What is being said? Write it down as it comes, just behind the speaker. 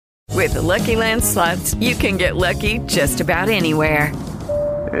With the Lucky Land Slots, you can get lucky just about anywhere.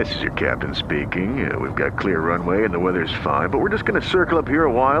 This is your captain speaking. We've got clear runway and the weather's fine, but we're just going to circle up here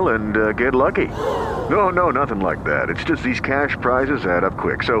a while and get lucky. No, nothing like that. It's just these cash prizes add up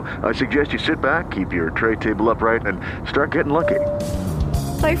quick. So I suggest you sit back, keep your tray table upright, and start getting lucky.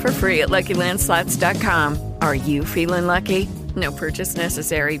 Play for free at LuckyLandSlots.com. Are you feeling lucky? No purchase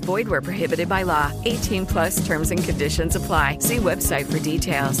necessary. Void where prohibited by law. 18 plus terms and conditions apply. See website for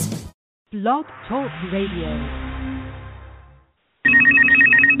details. Blog Talk Radio.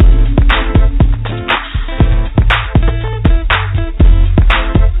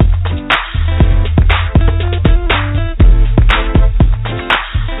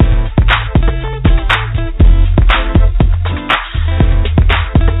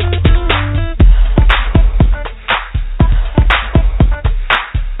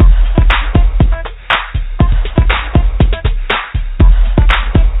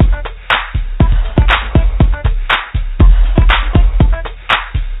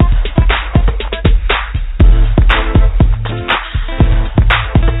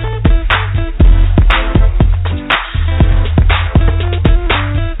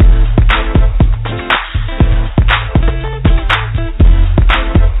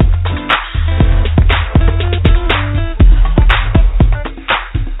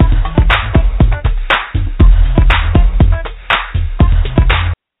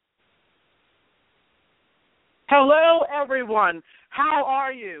 Hello, everyone. How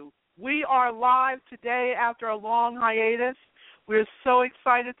are you? We are live today after a long hiatus. We're so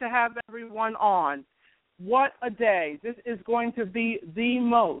excited to have everyone on. What a day. This is going to be the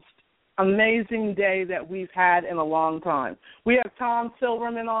most amazing day that we've had in a long time. We have Tom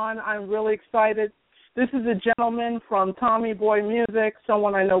Silverman on. I'm really excited. This is a gentleman from Tommy Boy Music,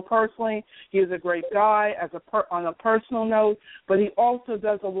 someone I know personally. He is a great guy on a personal note, but he also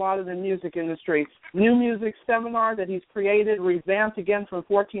does a lot of the music industry. New music seminar that he's created, revamped again from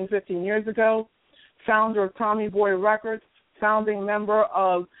 14, 15 years ago. Founder of Tommy Boy Records, founding member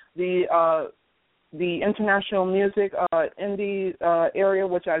of the international music indie area,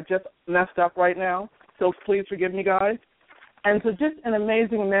 which I just messed up right now. So please forgive me, guys. And so just an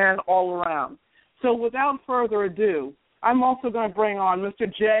amazing man all around. So without further ado, I'm also going to bring on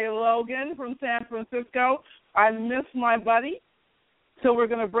Mr. Jay Logan from San Francisco. I miss my buddy, so we're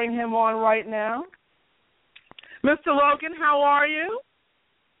going to bring him on right now. Mr. Logan, how are you?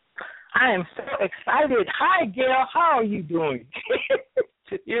 I am so excited. Hi, Gail. How are you doing?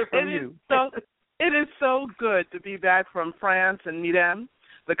 To hear from you. It is so good to be back from France and MIDEM,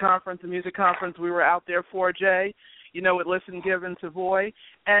 the music conference we were out there for, Jay. With Listen, Give, and Savoy.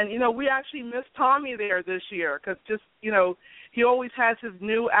 And, we actually missed Tommy there this year because he always has his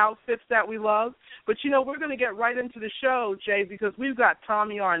new outfits that we love. But, we're going to get right into the show, Jay, because we've got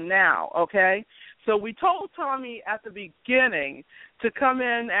Tommy on now, okay? So we told Tommy at the beginning to come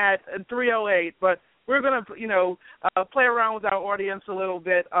in at 3:08, but we're going to, play around with our audience a little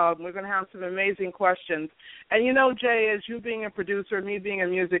bit. We're going to have some amazing questions. And, Jay, as you being a producer, me being a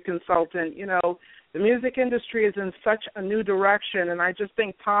music consultant, the music industry is in such a new direction, and I just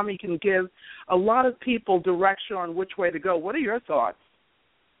think Tommy can give a lot of people direction on which way to go. What are your thoughts?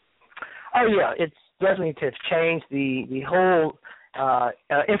 Oh, yeah, it's definitely changed. The whole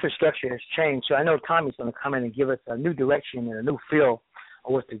infrastructure has changed. So I know Tommy's going to come in and give us a new direction and a new feel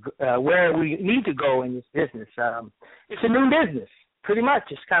of where we need to go in this business. It's a new business, pretty much.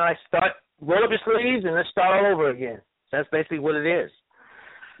 It's kind of like roll up your sleeves and let's start all over again. So that's basically what it is.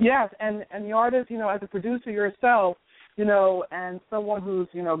 Yes, and the artist, as a producer yourself, and someone who's,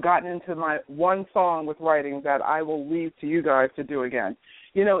 gotten into my one song with writing that I will leave to you guys to do again.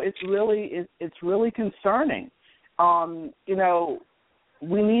 It's really concerning.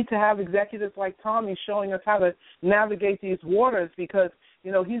 We need to have executives like Tommy showing us how to navigate these waters because,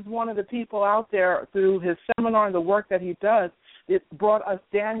 he's one of the people out there through his seminar and the work that he does. It brought us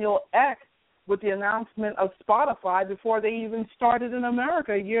Daniel Ek with the announcement of Spotify before they even started in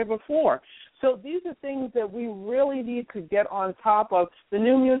America a year before. So these are things that we really need to get on top of. The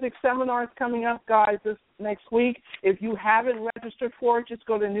new music seminar is coming up, guys, this next week. If you haven't registered for it, just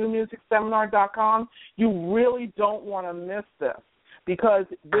go to newmusicseminar.com. You really don't want to miss this because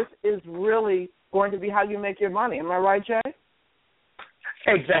this is really going to be how you make your money. Am I right, Jay?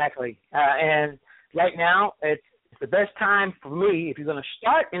 Exactly. And right now it's the best time for me, if you're going to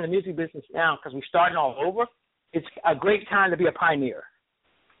start in the music business now, because we're starting all over, it's a great time to be a pioneer.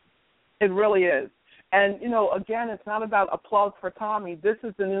 It really is. And, again, it's not about a plug for Tommy. This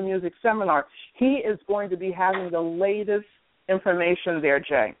is the new music seminar. He is going to be having the latest information there,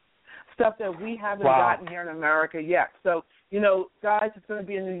 Jay. stuff that we haven't Wow. gotten here in America yet. So, guys, it's going to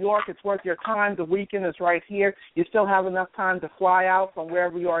be in New York. It's worth your time. The weekend is right here. You still have enough time to fly out from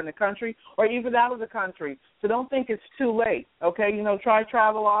wherever you are in the country or even out of the country. So don't think it's too late, okay? Try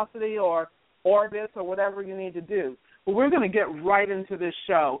Travelocity or Orbis or whatever you need to do. But we're going to get right into this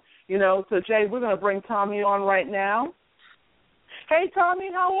show. So, Jay, we're going to bring Tommy on right now. Hey, Tommy,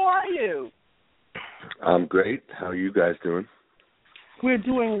 how are you? I'm great. How are you guys doing? We're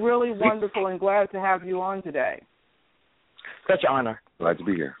doing really wonderful and glad to have you on today. Such an honor. Glad to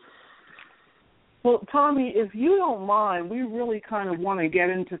be here. Well, Tommy, if you don't mind, we really kind of want to get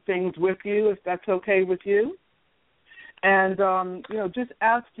into things with you, if that's okay with you. And, just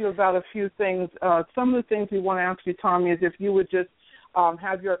ask you about a few things. Some of the things we want to ask you, Tommy, is if you would just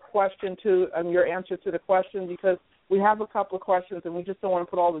have your your answer to the question, because we have a couple of questions and we just don't want to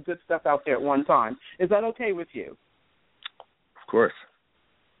put all the good stuff out there at one time. Is that okay with you? Of course.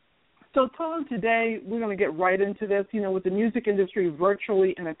 So, Tom, today we're going to get right into this. With the music industry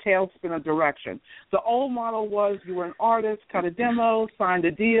virtually in a tailspin of direction. The old model was you were an artist, cut a demo, signed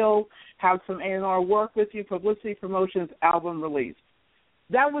a deal, have some A&R work with you, publicity, promotions, album release.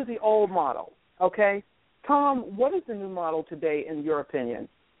 That was the old model, okay? Tom, what is the new model today in your opinion?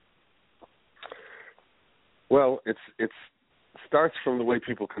 Well, it starts from the way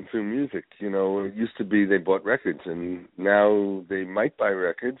people consume music. It used to be they bought records, and now they might buy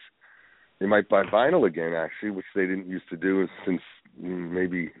records. They might buy vinyl again, actually, which they didn't used to do since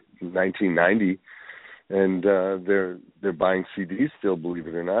maybe 1990. And they're buying CDs still, believe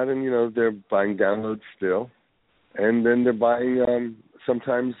it or not, and they're buying downloads still. And then they're buying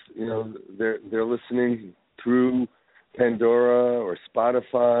sometimes they're listening through Pandora or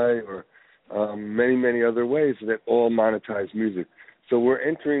Spotify or many other ways that all monetize music. So we're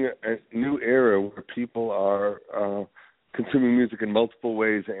entering a new era where people are consuming music in multiple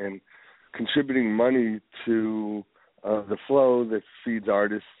ways and contributing money to the flow that feeds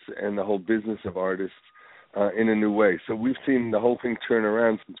artists and the whole business of artists in a new way. So we've seen the whole thing turn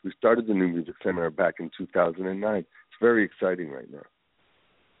around since we started the New Music Seminar back in 2009. It's very exciting right now.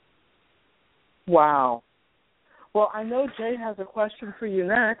 Wow. Well, I know Jay has a question for you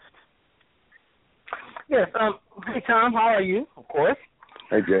next. Yes. Hey, Tom, how are you? Of course.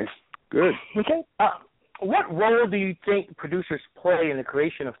 Hey, Jay. Good. Okay. What role do you think producers play in the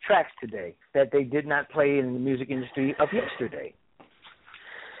creation of tracks today that they did not play in the music industry of yesterday?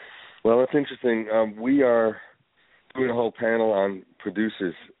 Well, it's interesting. We are doing a whole panel on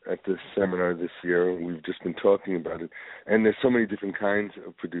producers at this seminar this year. We've just been talking about it. And there's so many different kinds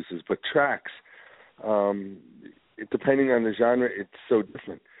of producers. But tracks, depending on the genre, it's so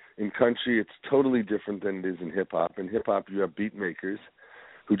different. In country, it's totally different than it is in hip-hop. In hip-hop, you have beat makers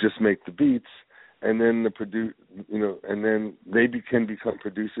who just make the beats, and then and then they can become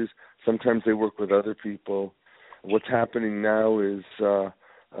producers. Sometimes they work with other people. What's happening now is,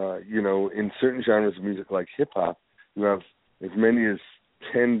 in certain genres of music like hip-hop, you have as many as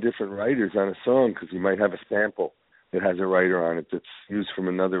 10 different writers on a song because you might have a sample that has a writer on it that's used from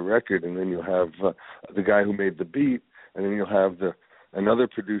another record, and then you'll have the guy who made the beat, and then you'll have another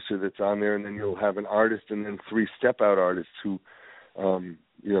producer that's on there, and then you'll have an artist and then 3 step-out artists who,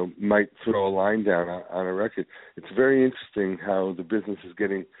 might throw a line down on a record. It's very interesting how the business is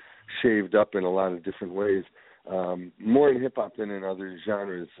getting shaved up in a lot of different ways, more in hip-hop than in other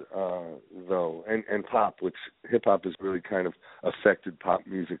genres, though, and pop, which hip-hop has really kind of affected pop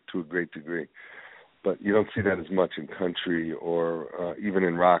music to a great degree. But you don't see that as much in country or even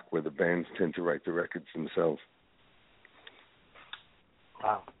in rock, where the bands tend to write the records themselves.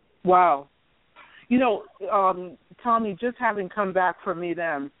 Wow. Tommy, just having come back from Meet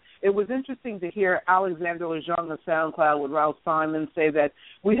Them, it was interesting to hear Alexander Lejeune of SoundCloud with Ralph Simon say that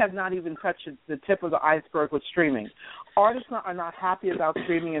we have not even touched the tip of the iceberg with streaming. Artists are not happy about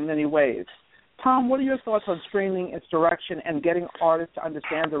streaming in many ways. Tom, what are your thoughts on streaming, its direction, and getting artists to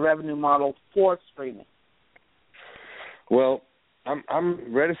understand the revenue model for streaming? Well,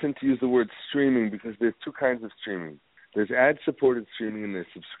 I'm reticent to use the word streaming because there's 2 kinds of streaming. There's ad-supported streaming and there's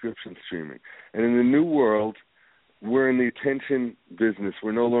subscription streaming. And in the new world, we're in the attention business.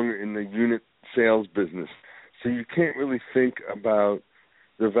 We're no longer in the unit sales business. So you can't really think about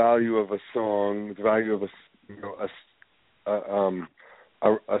the value of a song, the value of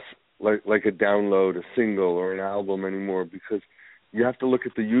like a download, a single, or an album anymore, because you have to look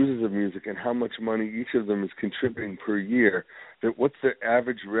at the users of music and how much money each of them is contributing per year. That what's the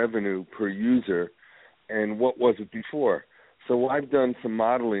average revenue per user, and what was it before? So I've done some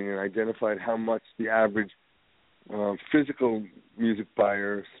modeling and identified how much the average physical music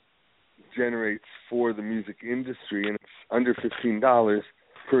buyer generates for the music industry, and it's under $15.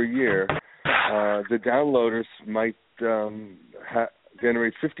 per year, the downloaders might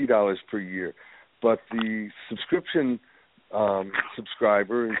generate $50 per year, but the subscription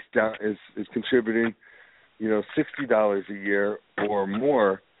subscriber is contributing, $60 a year or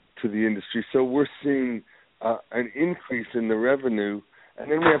more to the industry. So we're seeing an increase in the revenue, and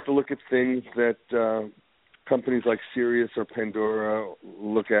then we have to look at things that companies like Sirius or Pandora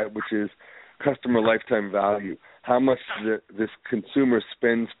look at, which is customer lifetime value. How much this consumer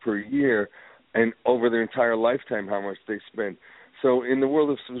spends per year, and over their entire lifetime, how much they spend. So in the world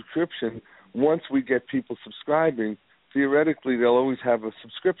of subscription, once we get people subscribing, theoretically they'll always have a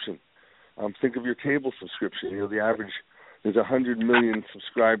subscription. Think of your cable subscription. The average, there's 100 million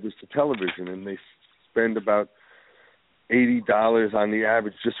subscribers to television, and they spend about $80 on the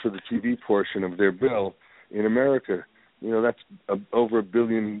average just for the TV portion of their bill. In America, that's over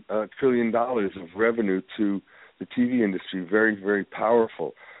 $1 trillion of revenue to the TV industry. Very, very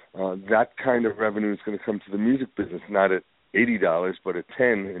powerful. That kind of revenue is going to come to the music business, not at $80, but at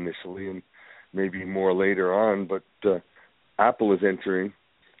 $10 initially, and maybe more later on. But Apple is entering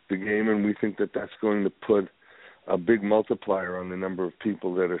the game, and we think that that's going to put a big multiplier on the number of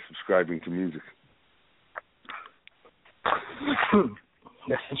people that are subscribing to music.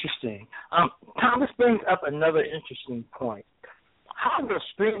 That's interesting. Tom, this brings up another interesting point. How does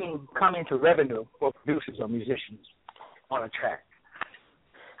streaming come into revenue for producers or musicians on a track?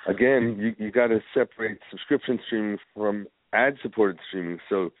 Again, you got to separate subscription streaming from ad-supported streaming.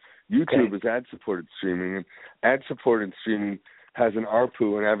 So YouTube is ad-supported streaming, and ad-supported streaming has an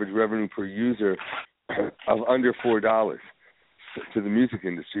ARPU, an average revenue per user, of under $4 to the music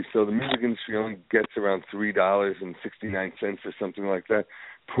industry. So the music industry only gets around $3.69 or something like that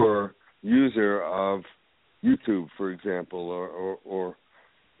per user of YouTube, for example, or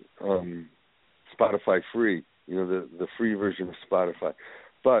Spotify free, the free version of Spotify.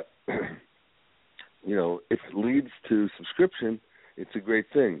 But, if it leads to subscription, it's a great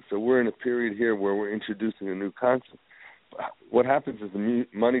thing. So we're in a period here where we're introducing a new concept. What happens is the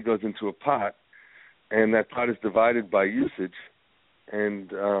money goes into a pot, and that pot is divided by usage, and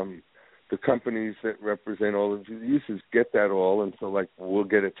the companies that represent all of the uses get that all. And so, we'll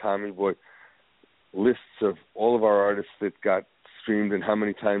get at Tommy Boy lists of all of our artists that got streamed and how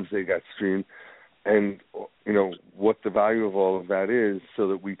many times they got streamed, and what the value of all of that is, so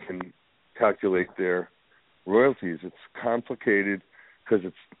that we can calculate their royalties. It's complicated because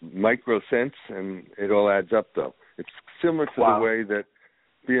it's micro cents, and it all adds up, though. It's similar to the way that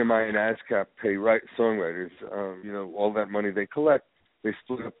BMI and ASCAP pay songwriters. All that money they collect, they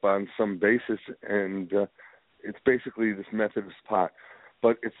split up on some basis, and it's basically this Methodist pot.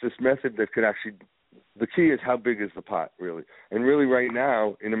 But it's this method that could actually, the key is how big is the pot, really. And really right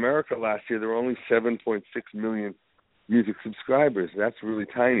now, in America last year, there were only 7.6 million music subscribers. That's really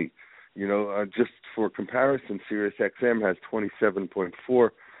tiny. Just for comparison, Sirius XM has 27.4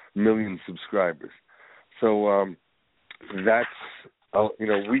 million subscribers. So that's,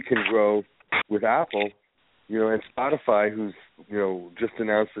 we can grow with Apple, and Spotify, who's, just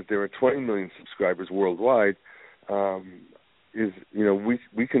announced that there are 20 million subscribers worldwide,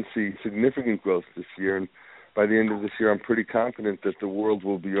 we can see significant growth this year. And by the end of this year, I'm pretty confident that the world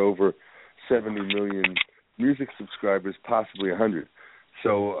will be over 70 million music subscribers, possibly 100.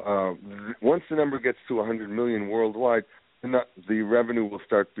 So once the number gets to 100 million worldwide, the revenue will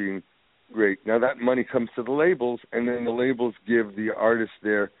start being great. Now that money comes to the labels, and then the labels give the artists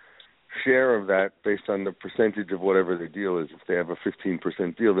their share of that based on the percentage of whatever their deal is. If they have a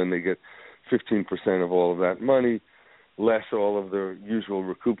 15% deal, then they get 15% of all of that money, less all of the usual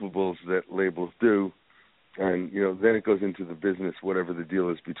recoupables that labels do. And, then it goes into the business, whatever the deal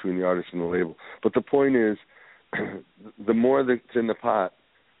is between the artist and the label. But the point is, the more that's in the pot,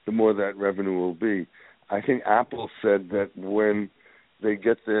 the more that revenue will be. I think Apple said that when they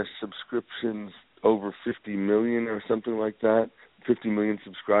get their subscriptions over 50 million or something like that, 50 million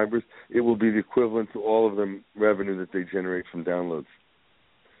subscribers, it will be the equivalent to all of the revenue that they generate from downloads.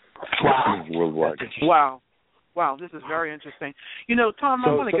 Wow. Worldwide. Wow, this is very interesting. Tom,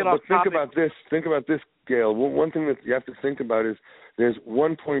 I want to get off topic. Think about this, Gail. One thing that you have to think about is there's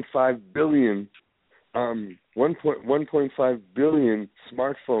 1.5 billion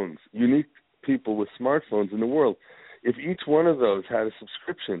smartphones, unique people with smartphones in the world. If each one of those had a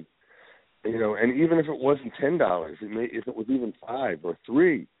subscription, and even if it wasn't $10, if it was even $5 or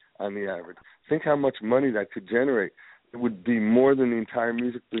 $3 on the average, think how much money that could generate. It would be more than the entire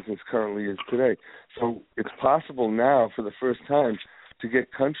music business currently is today. So it's possible now, for the first time, to get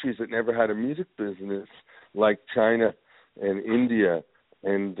countries that never had a music business, like China and India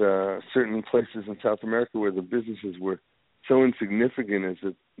and certain places in South America where the businesses were so insignificant as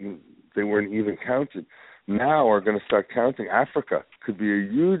that they weren't even counted, now are going to start counting. Africa could be a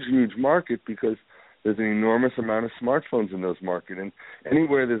huge, huge market because there's an enormous amount of smartphones in those markets. And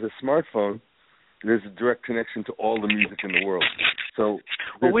anywhere there's a smartphone, there's a direct connection to all the music in the world. So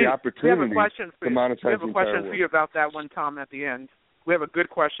there's the opportunity to monetize the entire world. We have a question for you about that one, Tom, at the end. We have a good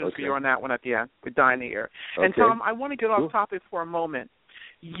question for you on that one at the end. We're dying to hear. Okay. And, Tom, I want to get off topic for a moment.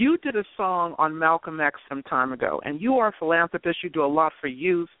 You did a song on Malcolm X some time ago, and you are a philanthropist. You do a lot for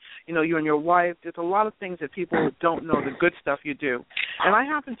youth. You know, you and your wife. There's a lot of things that people don't know, the good stuff you do. And I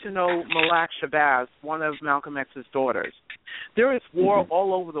happen to know Malak Shabazz, one of Malcolm X's daughters. There is war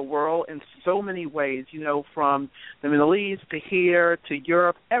all over the world in so many ways, you know, from the Middle East to here to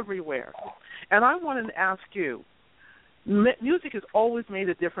Europe, everywhere. And I wanted to ask you, music has always made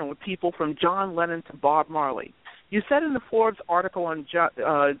a difference with people from John Lennon to Bob Marley. You said in the Forbes article on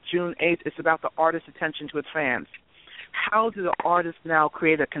June 8th, it's about the artist's attention to its fans. How do the artists now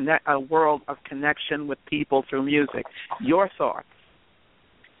create a world of connection with people through music? Your thoughts?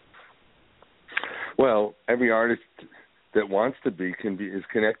 Well, every artist that wants to be is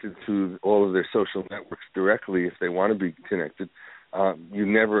connected to all of their social networks directly if they want to be connected.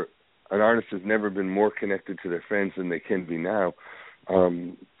 An artist has never been more connected to their fans than they can be now.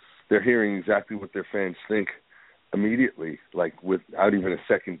 They're hearing exactly what their fans think immediately, like without even a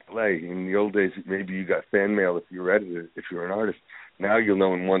second delay. In the old days, maybe you got fan mail if you read it, if you're an artist. Now you'll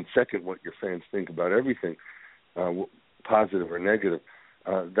know in 1 second what your fans think about everything, positive or negative.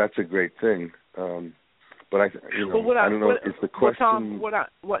 That's a great thing. But I don't know. Is the question? Tom,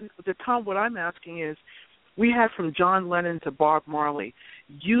 what I'm asking is, we had from John Lennon to Bob Marley.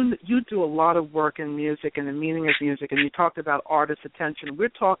 You do a lot of work in music and the meaning of music, and you talked about artist attention. We're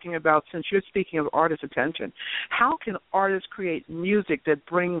talking about, since you're speaking of artist attention, how can artists create music that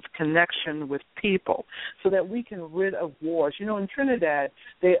brings connection with people so that we can rid of wars? You know, in Trinidad,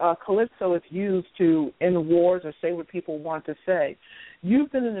 calypso is used to end wars or say what people want to say.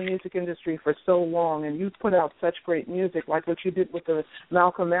 You've been in the music industry for so long, and you've put out such great music, like what you did with the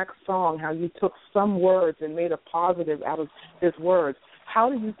Malcolm X song, how you took some words and made a positive out of his words. How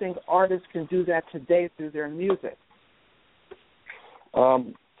do you think artists can do that today through their music?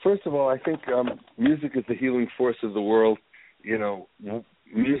 First of all, I think music is the healing force of the world. You know,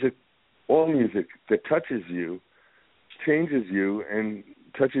 all music that touches you, changes you, and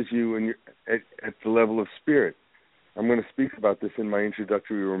touches you at the level of spirit. I'm going to speak about this in my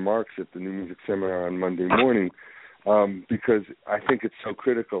introductory remarks at the New Music Seminar on Monday morning because I think it's so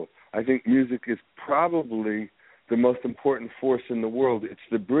critical. I think music is probably the most important force in the world. It's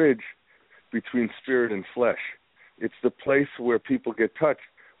the bridge between spirit and flesh. It's the place where people get touched.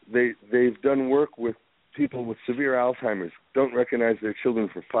 They've done work with people with severe Alzheimer's, don't recognize their children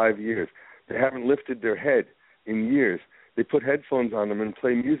for 5 years. They haven't lifted their head in years. They put headphones on them and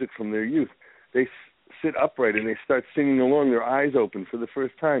play music from their youth. They sit upright and they start singing along, their eyes open for the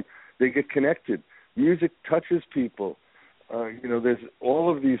first time. They get connected. Music touches people. There's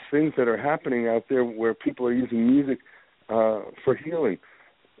all of these things that are happening out there where people are using music for healing.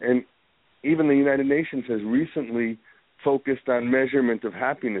 And even the United Nations has recently focused on measurement of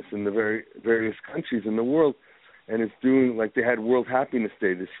happiness in the various countries in the world, and it's doing, like they had World Happiness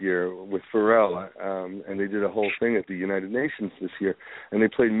Day this year with Pharrell, and they did a whole thing at the United Nations this year, and they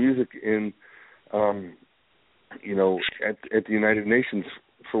played music in, at the United Nations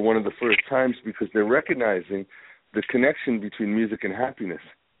for one of the first times because they're recognizing the connection between music and happiness.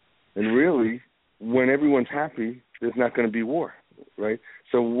 And really, when everyone's happy, there's not going to be war, right?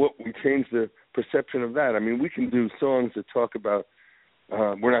 So what we change the perception of that. I mean, we can do songs that talk about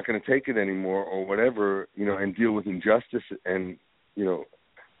we're not going to take it anymore or whatever, and deal with injustice and,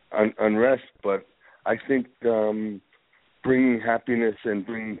 unrest. But I think bringing happiness and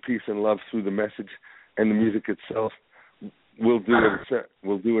bringing peace and love through the message and the music itself will do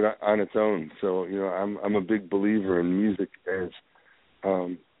it on its own. So, I'm a big believer in music as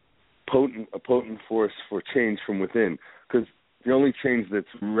a potent force for change from within, because the only change that's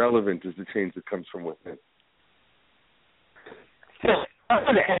relevant is the change that comes from within.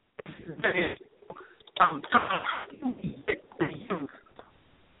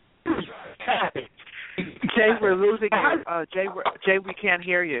 Jay, we're losing you. Jay, we can't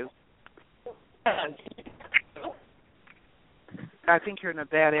hear you. I think you're in a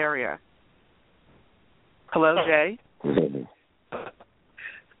bad area. Hello, Jay? Jay,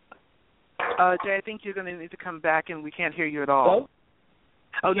 I think you're going to need to come back, and we can't hear you at all.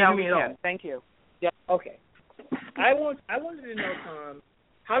 Hello? Oh, now we can. Thank you. Yeah. Okay. I wanted to know, Tom,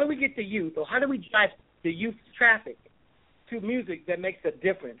 how do we get the youth, or how do we drive the youth traffic to music that makes a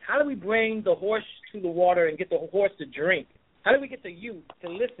difference? How do we bring the horse to the water and get the horse to drink? How do we get the youth to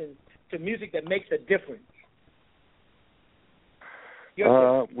listen to music that makes a difference?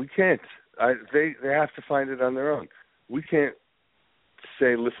 We can't. They have to find it on their own. We can't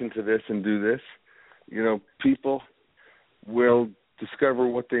say, listen to this and do this. You know, people will discover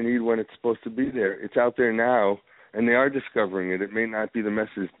what they need when it's supposed to be there. It's out there now, and they are discovering it. It may not be the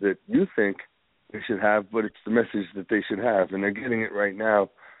message that you think they should have, but it's the message that they should have, and they're getting it right now.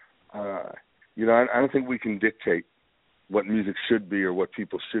 You know, I don't think we can dictate what music should be or what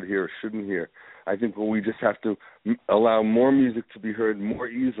people should hear or shouldn't hear. I think we just have to allow more music to be heard more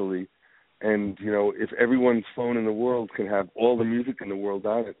easily. And, you know, if everyone's phone in the world can have all the music in the world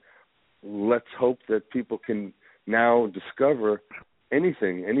on it, let's hope that people can now discover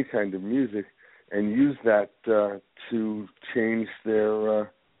anything, any kind of music, and use that to change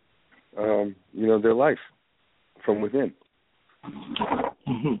their, you know, their life from within.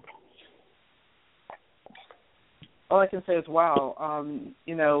 Mm-hmm. All I can say is, wow.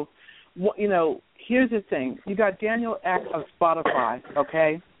 You know, here's the thing. You got Daniel Ek of Spotify,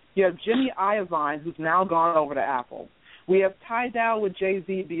 okay? You have Jimmy Iovine, who's now gone over to Apple. We have Ty Dow with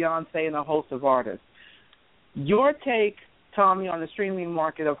Jay-Z, Beyonce, and a host of artists. Your take, Tommy, on the streaming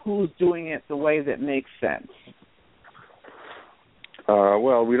market of who's doing it the way that makes sense?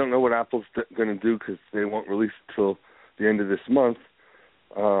 Well, we don't know what Apple's going to do because they won't release it till the end of this month.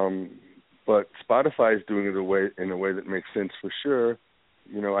 But Spotify is doing it in a way that makes sense for sure.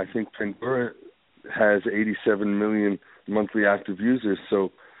 You know, I think Pandora has 87 million monthly active users,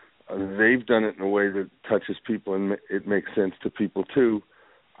 so they've done it in a way that touches people and it makes sense to people too,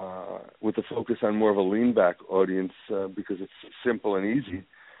 with a focus on more of a lean-back audience because it's simple and easy.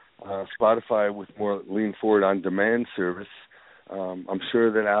 Spotify with more lean-forward on-demand service. I'm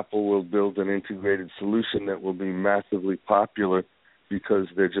sure that Apple will build an integrated solution that will be massively popular because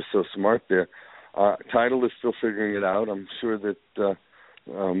they're just so smart there. Tidal is still figuring it out. I'm sure that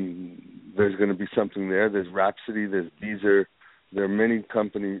there's going to be something there. There's Rhapsody, there's Deezer. There are many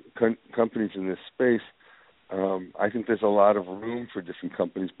companies in this space. I think there's a lot of room for different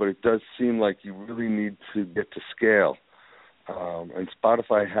companies, but it does seem like you really need to get to scale. And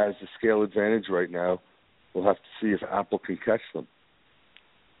Spotify has the scale advantage right now. We'll have to see if Apple can catch them.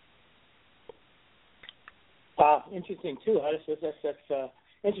 Interesting, too. That's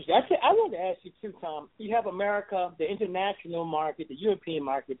interesting. I wanted to ask you, too, Tom. You have America, the international market, the European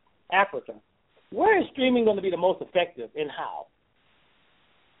market, Africa. Where is streaming going to be the most effective and how?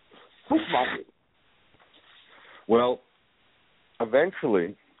 Which market? Well,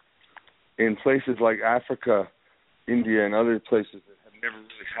 eventually, in places like Africa, India, and other places that have never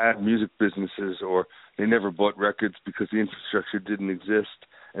really had music businesses or they never bought records because the infrastructure didn't exist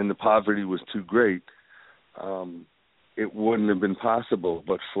and the poverty was too great, it wouldn't have been possible.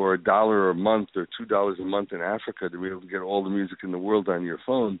 But for $1 a month or $2 a month in Africa to be able to get all the music in the world on your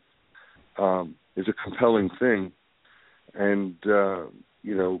phone is a compelling thing. And,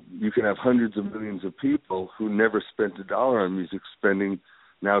 you know, you can have hundreds of millions of people who never spent $1 on music spending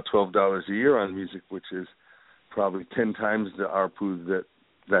now $12 a year on music, which is probably 10 times the ARPU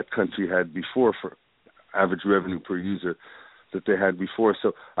that country had before for average revenue per user that they had before.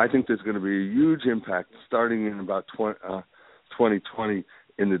 So I think there's going to be a huge impact starting in about 2020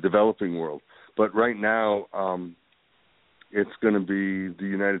 in the developing world. But right now, it's going to be the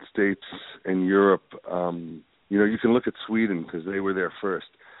United States and Europe. You know, you can look at Sweden because they were there first.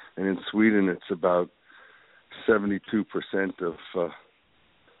 And in Sweden, it's about 72% of,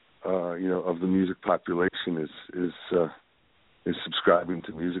 you know, of the music population is subscribing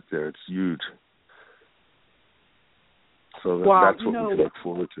to music there. It's huge. So that's what we can look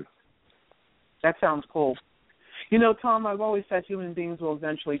forward to. That sounds cool. You know, Tom, I've always said human beings will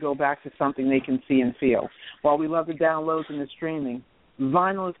eventually go back to something they can see and feel. While we love the downloads and the streaming,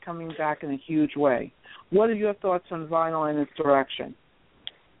 vinyl is coming back in a huge way. What are your thoughts on vinyl and its direction?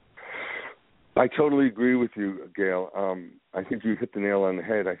 I totally agree with you, Gail. I think you hit the nail on the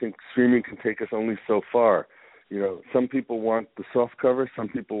head. I think streaming can take us only so far. You know, some people want the soft cover, some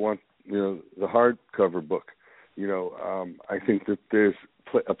people want, you know, the hardcover book. You know, I think that there's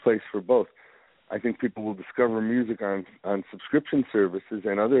a place for both. I think people will discover music on subscription services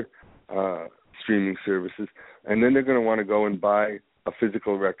and other streaming services, and then they're going to want to go and buy a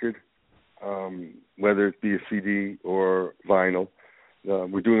physical record, whether it be a CD or vinyl.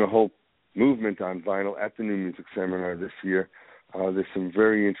 We're doing a whole movement on vinyl at the New Music Seminar this year. There's some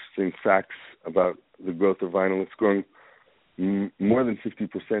very interesting facts about the growth of vinyl. It's growing more than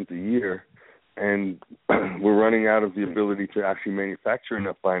 50% a year, and we're running out of the ability to actually manufacture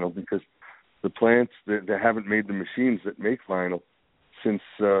enough vinyl because the plants that haven't made the machines that make vinyl since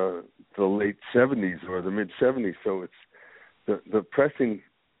the late 70s or the mid 70s. So it's the pressing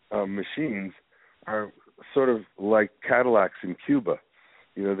machines are sort of like Cadillacs in Cuba.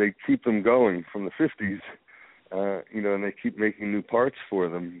 You know, they keep them going from the 50s. You know, and they keep making new parts for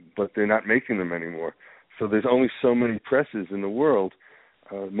them, but they're not making them anymore. So there's only so many presses in the world.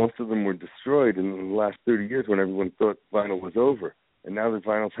 Most of them were destroyed in the last 30 years when everyone thought vinyl was over. And now that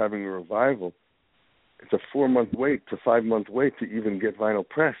vinyl's having a revival, it's a 4-month wait to 5-month wait to even get vinyl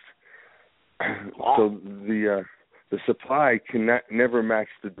pressed. Wow. So the supply can never match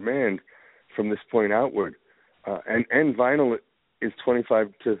the demand from this point outward. And vinyl is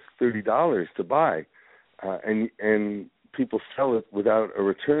 $25 to $30 to buy. And people sell it without a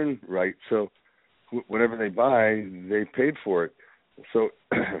return right, so whatever they buy, they paid for it. So,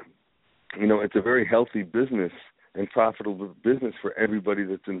 you know, it's a very healthy business and profitable business for everybody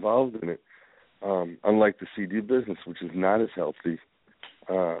that's involved in it, unlike the CD business, which is not as healthy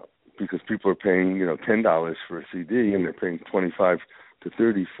because people are paying, you know, $10 for a CD and they're paying $25 to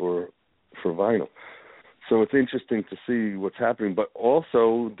 $30 for vinyl. So it's interesting to see what's happening, but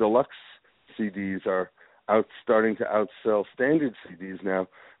also deluxe CDs are starting to outsell standard CDs now,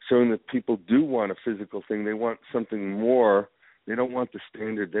 showing that people do want a physical thing. They want something more. They don't want the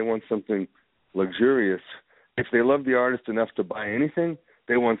standard. They want something luxurious. If they love the artist enough to buy anything,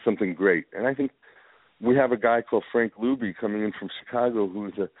 they want something great. And I think we have a guy called Frank Luby coming in from Chicago who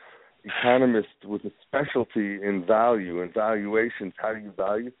is an economist with a specialty in value and valuations. How do you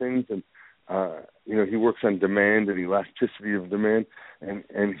value things? And you know, he works on demand and elasticity of demand,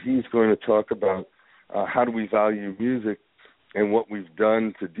 and he's going to talk about how do we value music and what we've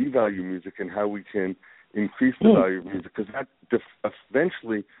done to devalue music and how we can increase the value of music, because that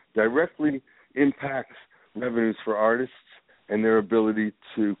eventually directly impacts revenues for artists and their ability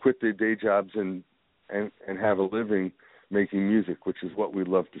to quit their day jobs and have a living making music, which is what we'd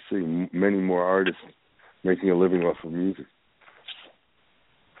love to see, many more artists making a living off of music.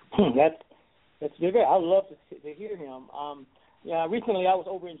 That's very good. I would love to hear him. Yeah, recently I was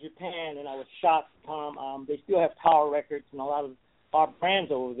over in Japan and I was shocked, Tom. They still have Tower Records and a lot of our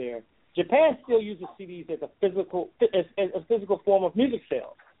brands over there. Japan still uses CDs as a physical form of music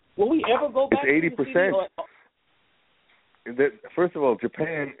sales. Will we ever go back? It's 80%. First of all,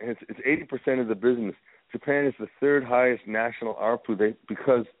 Japan it's 80% of the business. Japan is the third highest national ARPU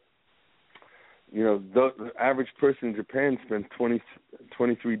because you know the average person in Japan spends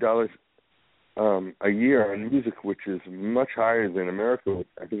 $23 a year on music, which is much higher than America.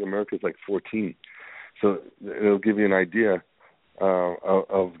 I think America is like 14. So it'll give you an idea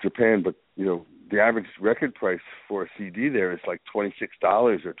of Japan. But you know, the average record price for a CD there is like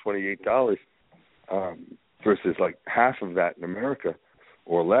 $26 or $28, versus like half of that in America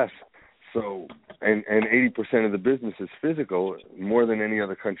or less. So and 80% of the business is physical, more than any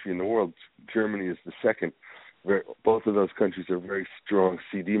other country in the world. Germany is the second. Both of those countries are very strong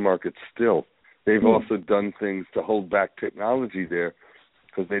CD markets still. They've also done things to hold back technology there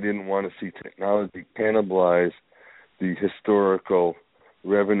because they didn't want to see technology cannibalize the historical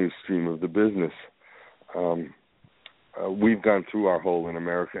revenue stream of the business. We've gone through our hole in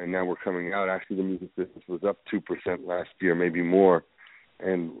America, and now we're coming out. Actually, the music business was up 2% last year, maybe more.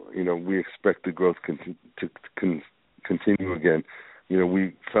 And, you know, we expect the growth to continue again. You know,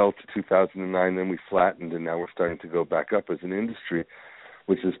 we fell to 2009, then we flattened, and now we're starting to go back up as an industry,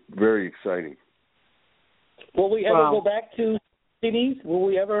 which is very exciting. Will we ever go back to CDs? Will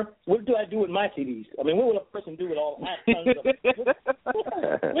we ever? What do I do with my CDs? I mean, what will a person do with all that?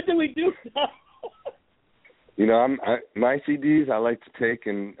 What do we do? You know, my CDs I like to take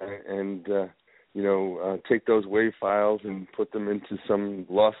and take those WAV files and put them into some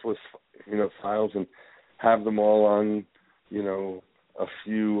lossless, files and have them all on, a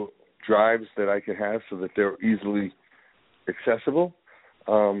few drives that I can have so that they're easily accessible.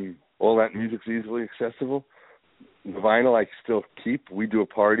 All that music's easily accessible. The vinyl I still keep. We do a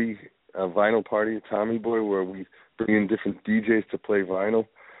vinyl party at Tommy Boy, where we bring in different DJs to play vinyl.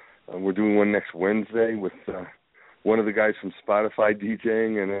 We're doing one next Wednesday with one of the guys from Spotify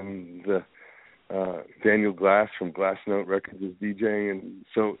DJing, and then Daniel Glass from Glassnote Records is DJing. And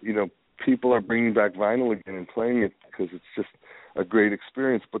so, people are bringing back vinyl again and playing it because it's just a great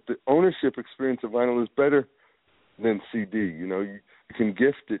experience. But the ownership experience of vinyl is better than CD. You can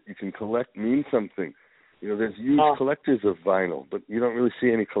gift it, you can collect, mean something. There's huge collectors of vinyl, but you don't really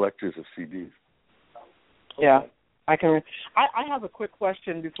see any collectors of CDs. Yeah, I have a quick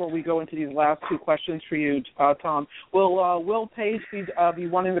question before we go into these last two questions for you, Tom. Will Page be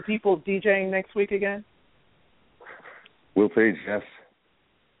one of the people DJing next week again? Will Page, yes.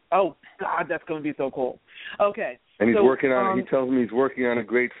 Oh, God, that's going to be so cool. Okay. And he's working on he tells me he's working on a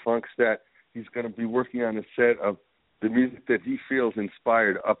great funk set. He's going to be working on a set of the music that he feels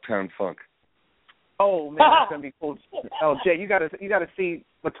inspired Uptown Funk. Oh, man, that's going to be cool. Oh, Jay, you got to see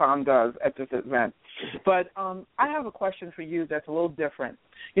what Tom does at this event. But I have a question for you that's a little different.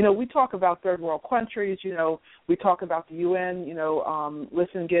 You know, we talk about third world countries. You know, we talk about the UN. You know,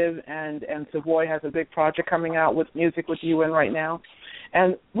 Listen, Give, and Savoy has a big project coming out with music with the UN right now.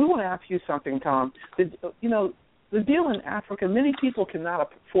 And we want to ask you something, Tom. You know, the deal in Africa, many people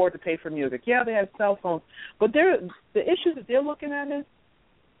cannot afford to pay for music. Yeah, they have cell phones, but the issue that they're looking at is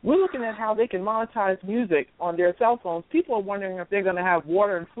we're looking at how they can monetize music on their cell phones. People are wondering if they're going to have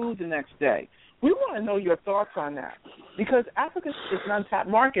water and food the next day. We want to know your thoughts on that because Africa is an untapped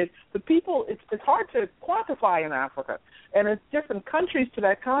market, but people, it's hard to quantify in Africa, and it's different countries to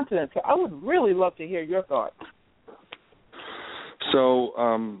that continent. So I would really love to hear your thoughts. So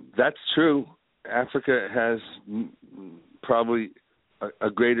that's true. Africa has probably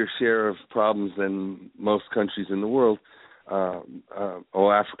a greater share of problems than most countries in the world.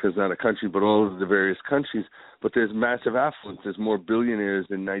 Africa is not a country, but all of the various countries. But there's massive affluence. There's more billionaires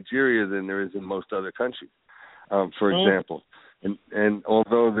in Nigeria than there is in most other countries, for example. And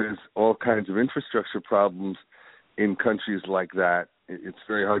although there's all kinds of infrastructure problems in countries like that, it's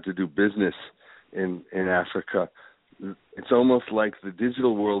very hard to do business in Africa. It's almost like the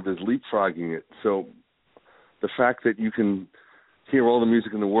digital world is leapfrogging it. So the fact that you can hear all the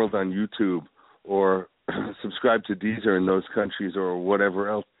music in the world on YouTube or subscribe to Deezer in those countries or whatever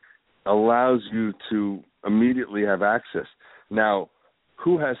else allows you to immediately have access. Now,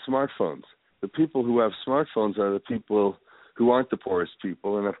 who has smartphones? The people who have smartphones are the people who aren't the poorest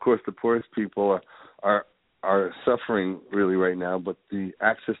people, and of course the poorest people are suffering really right now, but the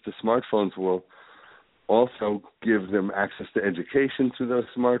access to smartphones will also give them access to education through those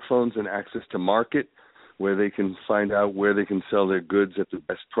smartphones and access to market where they can find out where they can sell their goods at the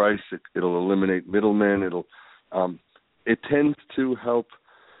best price. It'll eliminate middlemen. It tends to help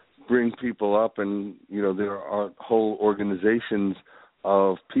bring people up, and you know there are whole organizations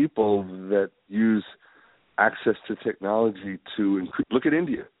of people that use access to technology to look at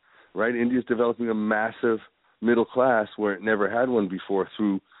India, right? India's developing a massive middle class where it never had one before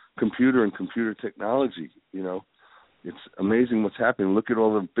through computer and computer technology. You know, it's amazing what's happening. Look at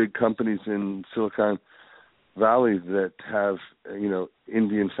all the big companies in Silicon Valley that have, you know,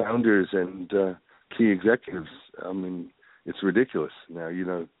 Indian founders and key executives. I mean, it's ridiculous now, you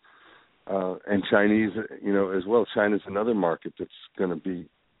know, and Chinese, you know, as well. China's another market that's going to be,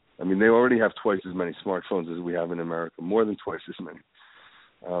 I mean, they already have twice as many smartphones as we have in America, more than twice as many.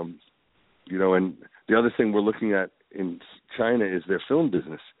 You know, and the other thing we're looking at in China is their film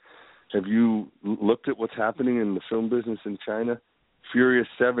business. Have you looked at what's happening in the film business in China? Furious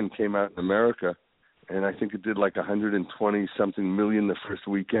 7 came out in America, and I think it did like 120-something million the first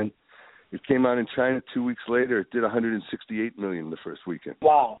weekend. It came out in China 2 weeks later. It did 168 million the first weekend.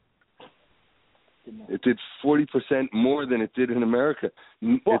 Wow. It did 40% more than it did in America.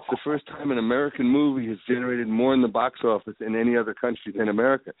 It's the first time an American movie has generated more in the box office in any other country than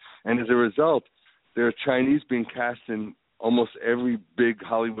America. And as a result, there are Chinese being cast in almost every big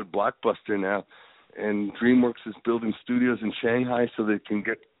Hollywood blockbuster now. And DreamWorks is building studios in Shanghai so they can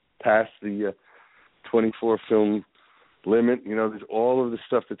get past the 24-film limit. You know, there's all of the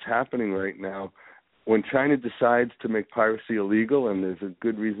stuff that's happening right now. When China decides to make piracy illegal, and there's a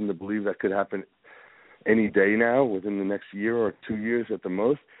good reason to believe that could happen any day now, within the next year or 2 years at the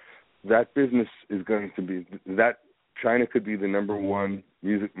most, that business is going to be, that China could be the number one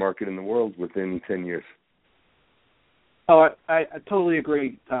music market in the world within 10 years. Oh, I totally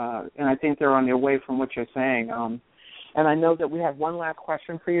agree, and I think they're on their way from what you're saying. And I know that we have one last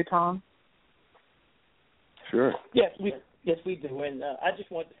question for you, Tom. Sure. Yes, we do. And I just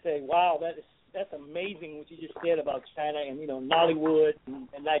want to say, wow, that's amazing what you just said about China and, you know, Nollywood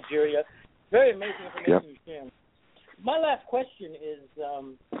and Nigeria. Very amazing information you're sharing. My last question is,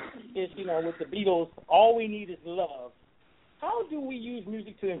 you know, with the Beatles, All We Need Is Love. How do we use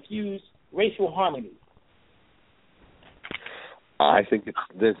music to infuse racial harmony? I think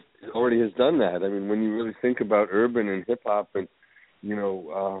it already has done that. I mean, when you really think about urban and hip-hop and, you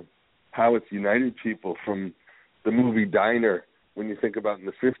know, how it's united people from the movie Diner, when you think about in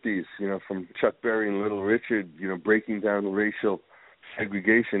the 50s, you know, from Chuck Berry and Little Richard, you know, breaking down racial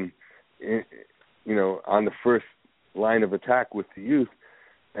segregation, you know, on the first line of attack with the youth,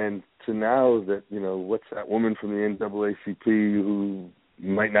 and to now that, you know, what's that woman from the NAACP who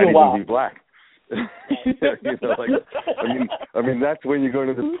might not even be black? You know, like, I mean, that's when you go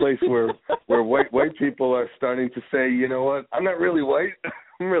to this place where white people are starting to say, you know what, I'm not really white,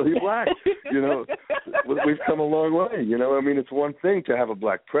 really black. You know, we've come a long way. You know, I mean, it's one thing to have a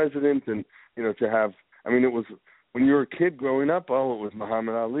black president, and you know, to have. I mean, it was when you were a kid growing up. Oh, it was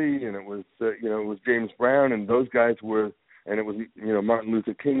Muhammad Ali, and it was you know, it was James Brown, and those guys were, and it was you know, Martin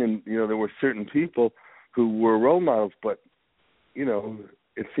Luther King, and you know, there were certain people who were role models. But you know,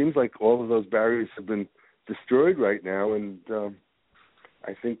 it seems like all of those barriers have been destroyed right now, and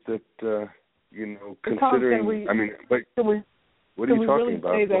I think that you know, considering, I mean, but what are you talking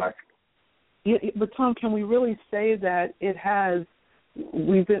about, black? But Tom, can we really say that it has?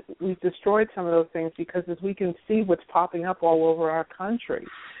 We've destroyed some of those things, because as we can see what's popping up all over our country,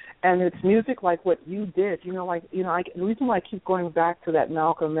 and it's music like what you did. You know, like the reason why I keep going back to that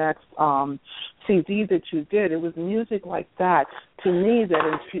Malcolm X CD that you did, it was music like that to me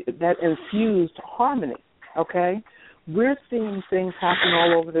that infused harmony. Okay. We're seeing things happen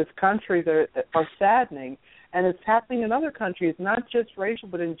all over this country that are saddening, and it's happening in other countries, not just racial,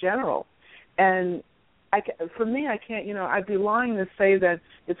 but in general. And for me, I can't, you know, I'd be lying to say that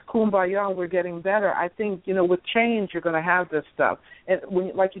it's kumbaya, we're getting better. I think, you know, with change, you're going to have this stuff. And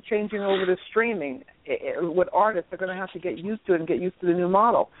when, like, you're changing over to streaming, with artists, they're going to have to get used to it and get used to the new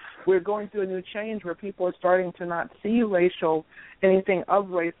model. We're going through a new change where people are starting to not see anything of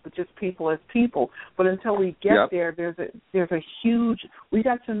race, but just people as people. But until we get there, there's a huge, we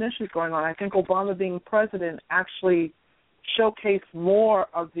got some issues going on. I think Obama being president actually showcase more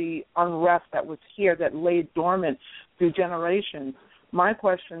of the unrest that was here, that lay dormant through generations. My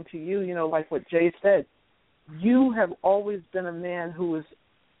question to you, you know, like what Jay said, you have always been a man who was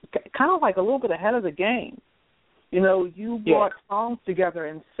kind of like a little bit ahead of the game. You know, you brought songs together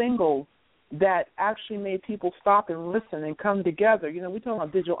and singles that actually made people stop and listen and come together. You know, we're talking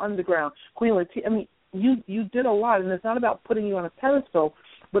about Digital Underground, Queen Latifah. I mean, you did a lot, and it's not about putting you on a pedestal,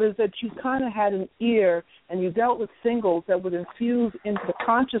 but it's that you kind of had an ear and you dealt with singles that would infuse into the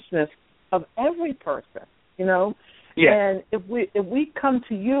consciousness of every person, you know? Yeah. And if we come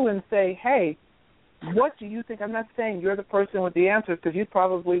to you and say, hey, what do you think? I'm not saying you're the person with the answers, because you'd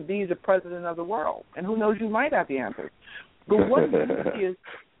probably be the president of the world, and who knows, you might have the answers. But what do you think is,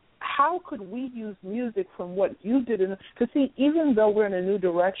 how could we use music from what you did? Because, see, even though we're in a new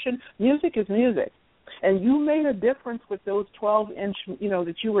direction, music is music. And you made a difference with those 12-inch, you know,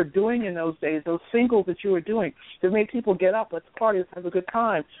 that you were doing in those days, those singles that you were doing that made people get up, let's party, let's have a good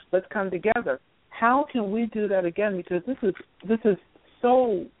time, let's come together. How can we do that again? Because this is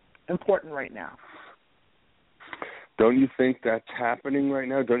so important right now. Don't you think that's happening right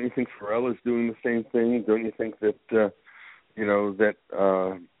now? Don't you think Pharrell is doing the same thing? Don't you think that, you know,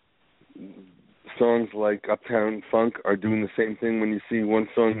 that songs like Uptown Funk are doing the same thing when you see one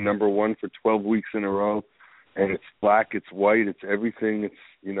song number one for 12 weeks in a row, and it's black, it's white, it's everything, it's,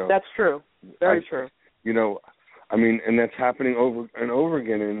 you know. That's true. Very true. You know, I mean, and that's happening over and over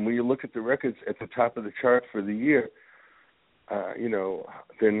again. And when you look at the records at the top of the chart for the year, you know,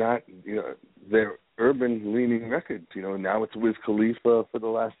 they're not, you know, they're urban-leaning records. You know, now it's Wiz Khalifa for the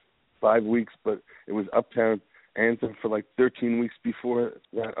last 5 weeks, but it was Uptown Anthem for like 13 weeks before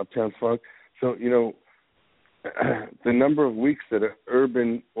that, Uptown Funk. So, you know, the number of weeks that an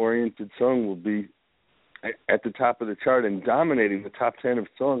urban-oriented song will be at the top of the chart and dominating the top 10 of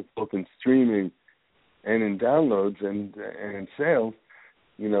songs, both in streaming and in downloads and in sales,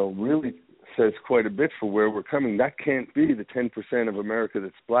 you know, really says quite a bit for where we're coming. That can't be the 10% of America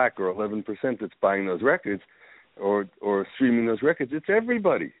that's black or 11% that's buying those records or streaming those records. It's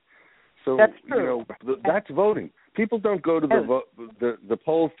everybody. So, that's true. You know, that's voting. People don't go to the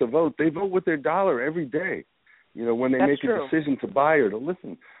polls to vote. They vote with their dollar every day, you know, when they make a decision to buy or to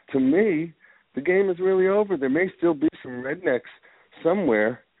listen. To me, the game is really over. There may still be some rednecks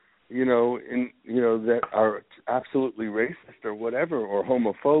somewhere, you know, that are absolutely racist or whatever, or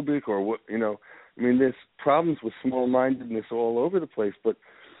homophobic or what, you know. I mean, there's problems with small-mindedness all over the place, but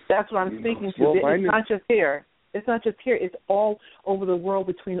that's what I'm speaking to. It's not just here. It's not just here. It's all over the world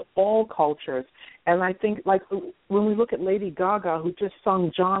between all cultures. And I think, like, when we look at Lady Gaga, who just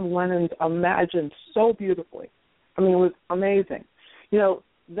sung John Lennon's Imagine so beautifully. I mean, it was amazing. You know,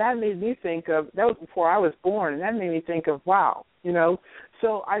 that made me think of, that was before I was born, and that made me think of, wow, you know.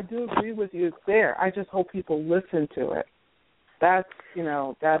 So I do agree with you. It's there. I just hope people listen to it. That's, you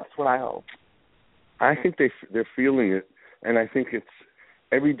know, that's what I hope. I think they're feeling it, and I think it's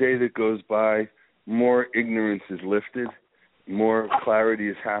every day that goes by, more ignorance is lifted, more clarity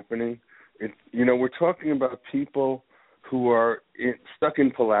is happening. You know, we're talking about people who are stuck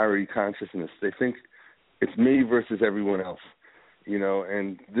in polarity consciousness. They think it's me versus everyone else, you know,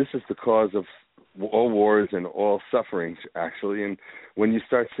 and this is the cause of all wars and all sufferings, actually. And when you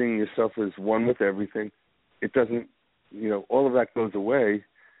start seeing yourself as one with everything, it doesn't, you know, all of that goes away,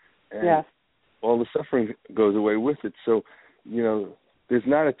 and all the suffering goes away with it. So, there's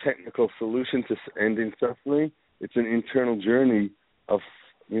not a technical solution to ending suffering. It's an internal journey of,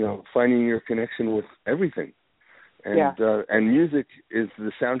 finding your connection with everything. And music is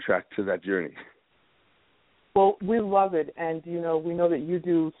the soundtrack to that journey. Well, we love it, and we know that you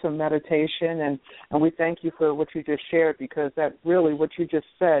do some meditation, and we thank you for what you just shared, because that really, what you just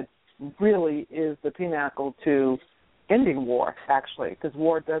said, really is the pinnacle to ending war, actually, because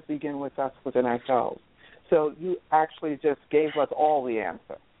war does begin with us within ourselves. So you actually just gave us all the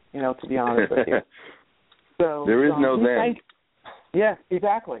answer, to be honest with you. So there is no then. Yeah,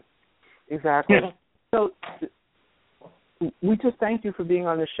 exactly. So we just thank you for being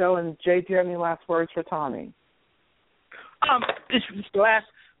on the show. And Jay, do you have any last words for Tommy? This last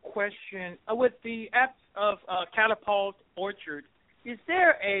question. With the app of Catapult Orchard, is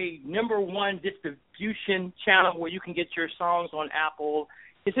there a #1 distribution channel where you can get your songs on Apple?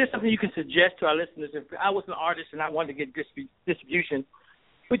 Is there something you can suggest to our listeners? If I was an artist and I wanted to get distribution,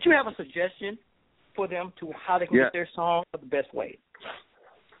 would you have a suggestion for them to how they can get their song the best way?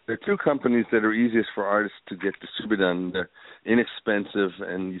 There are two companies that are easiest for artists to get distributed on. They're inexpensive,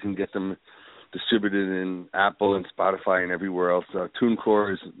 and you can get them distributed in Apple and Spotify and everywhere else.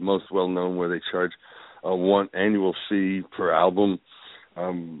 TuneCore is most well-known, where they charge one annual fee per album,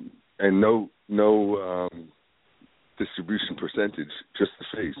 and no distribution percentage, just the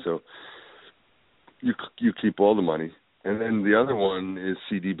fee. So you keep all the money. And then the other one is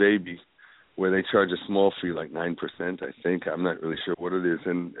CD Baby, where they charge a small fee, like 9%, I think. I'm not really sure what it is.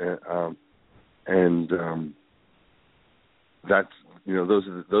 And that's those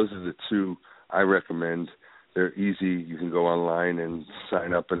are the two I recommend. They're easy. You can go online and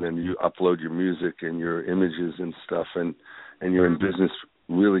sign up, and then you upload your music and your images and stuff, and you're in business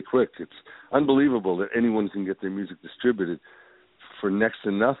really quick. It's unbelievable that anyone can get their music distributed for next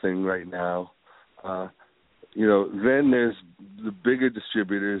to nothing right now. Then there's the bigger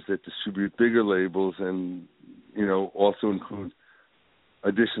distributors that distribute bigger labels and, also include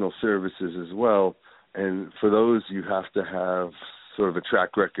additional services as well. And for those, you have to have sort of a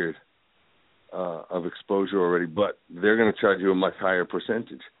track record of exposure already, but they're going to charge you a much higher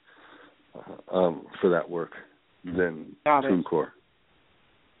percentage for that work than TuneCore.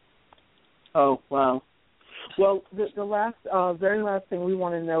 Oh, wow. Well, the very last thing we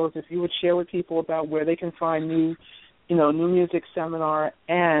want to know is if you would share with people about where they can find New Music Seminar,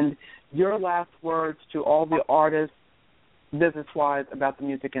 and your last words to all the artists, business-wise, about the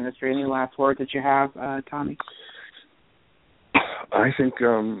music industry. Any last words that you have, Tommy? I think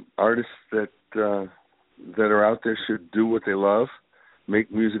artists that are out there should do what they love,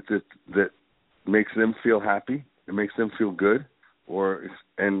 make music that makes them feel happy, that makes them feel good,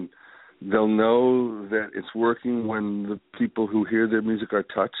 and they'll know that it's working when the people who hear their music are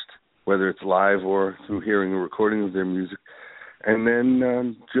touched, whether it's live or through hearing a recording of their music. And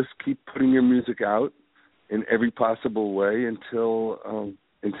then just keep putting your music out in every possible way until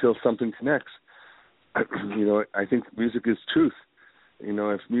something connects. I think music is truth.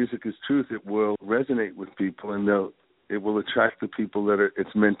 If music is truth, it will resonate with people, and it will attract the people that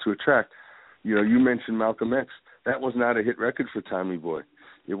it's meant to attract. You mentioned Malcolm X. That was not a hit record for Tommy Boy.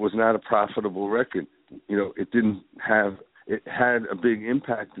 It was not a profitable record. It had a big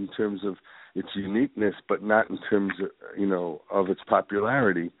impact in terms of its uniqueness, but not in terms of, of its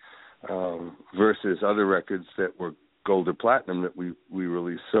popularity versus other records that were gold or platinum that we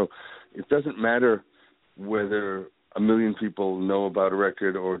released. So it doesn't matter whether 1 million people know about a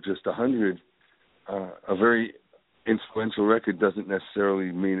record or just 100. A very influential record doesn't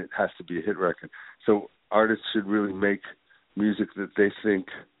necessarily mean it has to be a hit record. So artists should really make music that they think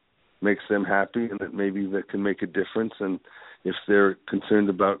makes them happy and that can make a difference. And if they're concerned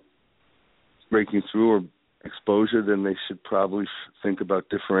about breaking through or exposure, then they should probably think about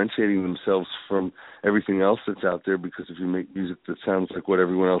differentiating themselves from everything else that's out there, because if you make music that sounds like what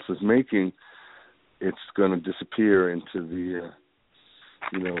everyone else is making, it's going to disappear into the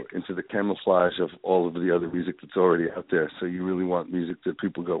camouflage of all of the other music that's already out there. So you really want music that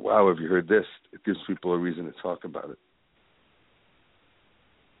people go, wow, have you heard this? It gives people a reason to talk about it.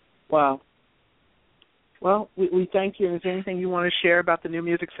 Wow. Well, we thank you. Is there anything you want to share about the New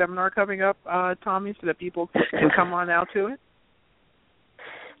Music Seminar coming up, Tommy, so that people can come on out to it?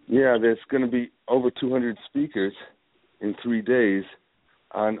 Yeah, there's going to be over 200 speakers in 3 days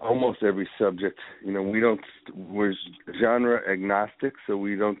on almost every subject. We're genre agnostic, so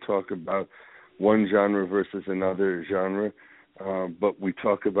we don't talk about one genre versus another genre, but we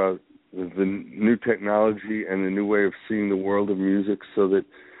talk about the new technology and the new way of seeing the world of music, so that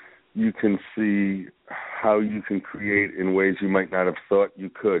you can see how you can create in ways you might not have thought you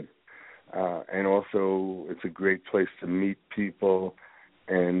could. and also it's a great place to meet people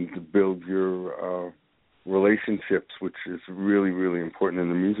and to build your relationships, which is really, really important in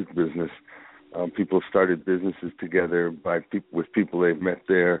the music business. People have started businesses together with people they've met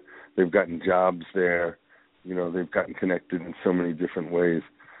there. They've gotten jobs there. They've gotten connected in so many different ways.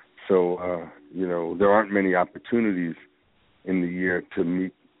 So, there aren't many opportunities in the year to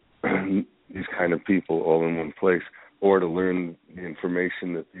meet these kind of people all in one place, or to learn the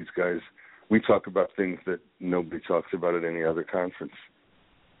information that these guys, we talk about things that nobody talks about at any other conference.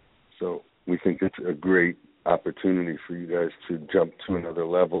 So we think it's a great opportunity for you guys to jump to another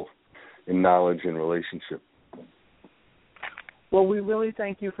level in knowledge and relationship. Well, we really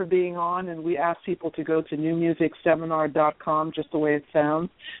thank you for being on, and we ask people to go to newmusicseminar.com, just the way it sounds,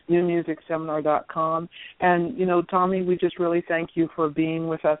 newmusicseminar.com. And, Tommy, we just really thank you for being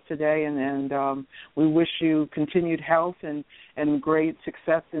with us today, and we wish you continued health and great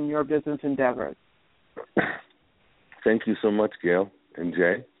success in your business endeavors. Thank you so much, Gail. And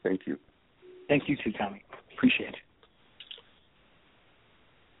Jay, thank you. Thank you too, Tommy. Appreciate it.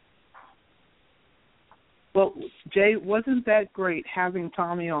 Well, Jay, wasn't that great having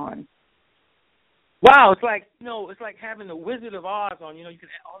Tommy on? Wow, it's like having the Wizard of Oz on. You can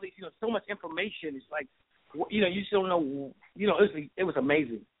all these, so much information. It's like, you just don't know. It was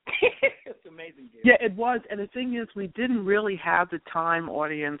amazing. It's amazing. Jay. Yeah, it was. And the thing is, we didn't really have the time,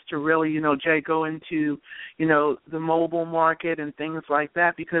 audience, to really, Jay, go into, the mobile market and things like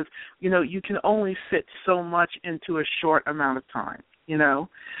that, because, you can only fit so much into a short amount of time.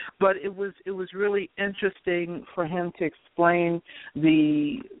 But it was really interesting for him to explain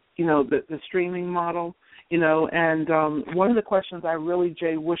the streaming model, and one of the questions I really,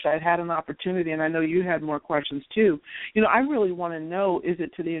 Jay, wish I'd had an opportunity, and I know you had more questions too. I really want to know, is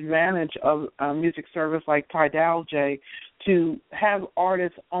it to the advantage of a music service like Tidal, Jay, to have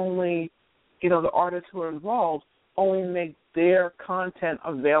artists only, the artists who are involved only make their content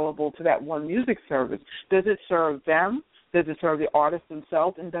available to that one music service? Does it serve them? Does it serve the artists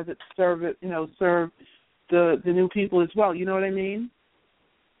themselves, and does it serve the new people as well? You know what I mean?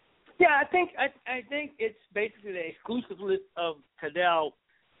 Yeah, I think it's basically the exclusiveness of Tidal.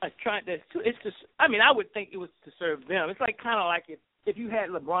 It's just. I mean, I would think it was to serve them. It's kind of like if you had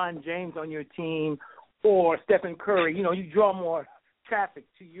LeBron James on your team or Stephen Curry. You draw more traffic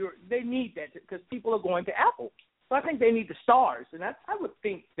to your. They need that because people are going to Apple. So I think they need the stars, and I would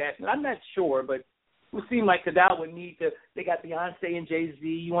think that. And I'm not sure, but. It would seem like Tidal would need to. They got Beyonce and Jay-Z.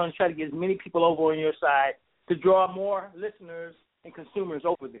 You want to try to get as many people over on your side to draw more listeners and consumers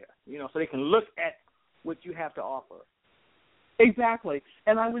over there. So they can look at what you have to offer. Exactly,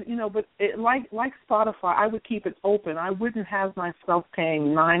 and I would, but like Spotify, I would keep it open. I wouldn't have myself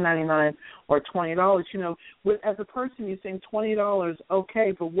paying $9.99 or $20. As a person, you saying $20,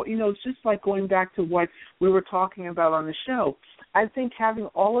 okay, but what it's just like going back to what we were talking about on the show. I think having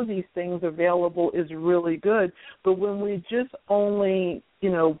all of these things available is really good, but when we just only,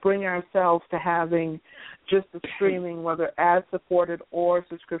 bring ourselves to having just the streaming, whether ad-supported or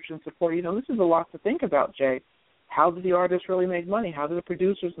subscription-supported, this is a lot to think about, Jay. How do the artists really make money? How do the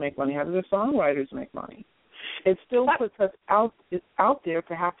producers make money? How do the songwriters make money? It still puts us out there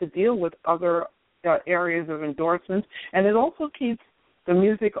to have to deal with other areas of endorsements, and it also keeps the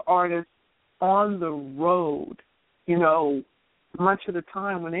music artists on the road, much of the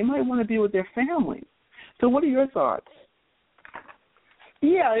time when they might want to be with their families. So what are your thoughts?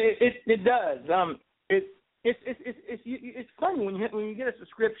 Yeah, it does. It's funny when you get a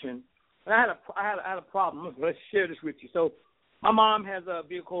subscription. And I had a problem. Let's share this with you. So my mom has a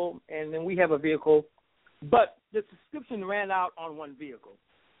vehicle, and then we have a vehicle, but the subscription ran out on one vehicle.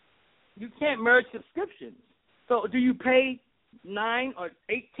 You can't merge subscriptions. So do you pay $9 or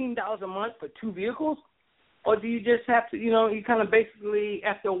 $18 a month for two vehicles? Or do you just have to, you kind of basically,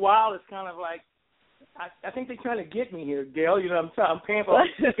 after a while, it's kind of like, I think they're trying to get me here, Gail. I'm paying for all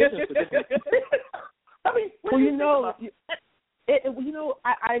these subscriptions for different. I mean,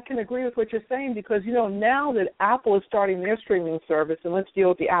 I can agree with what you're saying because, now that Apple is starting their streaming service, and let's deal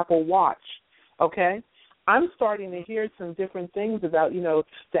with the Apple Watch, okay? I'm starting to hear some different things about, the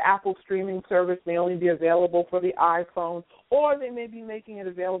Apple streaming service may only be available for the iPhone, or they may be making it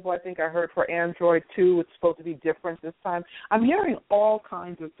available, I think I heard, for Android too. It's supposed to be different this time. I'm hearing all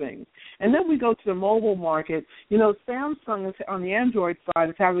kinds of things. And then we go to the mobile market. Samsung is, on the Android side,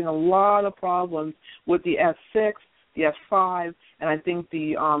 is having a lot of problems with the S6, the S5, and I think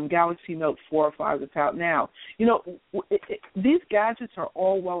the Galaxy Note 4 or 5 that's out now. These gadgets are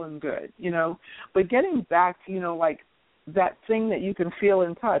all well and good, but getting back to, that thing that you can feel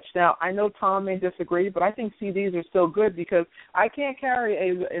and touch. Now, I know Tom may disagree, but I think CDs are still good because I can't carry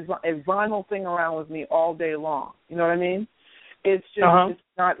a vinyl thing around with me all day long. You know what I mean? It's just it's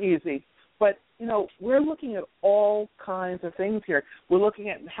not easy. But, you know, we're looking at all kinds of things here. We're looking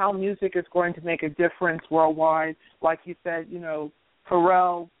at how music is going to make a difference worldwide. Like you said, you know,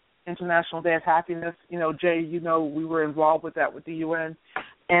 Pharrell, International Day of Happiness. You know, Jay, you know, we were involved with that with the UN.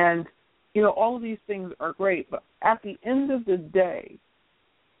 And, you know, all of these things are great. But at the end of the day,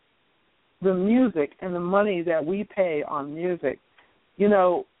 the music and the money that we pay on music, you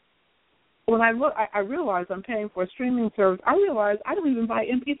know, when I look, I realize I'm paying for a streaming service. I realize I don't even buy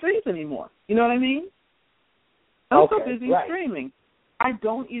MP3s anymore. You know what I mean? I'm so busy streaming. I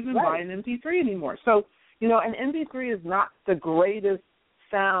don't even buy an MP3 anymore. So, you know, an MP3 is not the greatest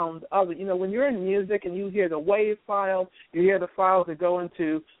sound of it. You know, when you're in music and you hear the WAV files, you hear the files that go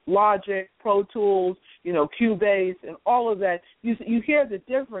into Logic, Pro Tools, you know, Cubase, and all of that, you hear the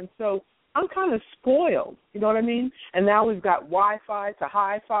difference. So I'm kind of spoiled, you know what I mean? And now we've got Wi-Fi to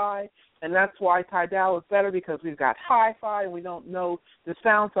hi-fi, and that's why Tidal is better because we've got hi-fi and we don't know the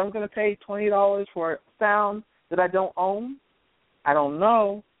sound. So I'm going to pay $20 for sound that I don't own. I don't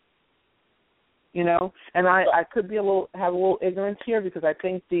know, you know. And I could be have a little ignorance here because I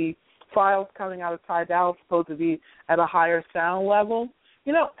think the files coming out of Tidal are supposed to be at a higher sound level.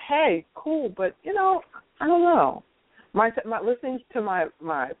 You know, hey, cool, but, you know, I don't know. My listening to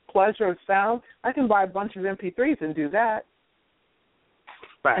my pleasure of sound, I can buy a bunch of MP3s and do that.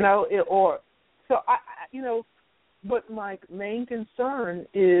 Right. You know, you know, but my main concern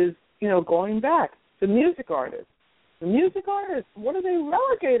is, you know, going back, the music artists. The music artists, what are they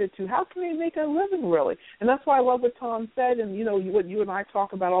relegated to? How can they make a living, really? And that's why I love what Tom said, and, you know, what you and I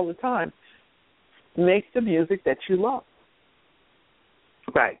talk about all the time. Make the music that you love.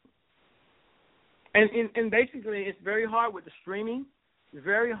 Right. And basically, it's very hard with the streaming. It's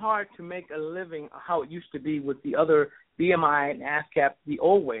very hard to make a living how it used to be with the other BMI and ASCAP the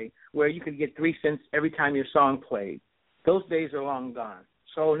old way, where you could get 3 cents every time your song played. Those days are long gone.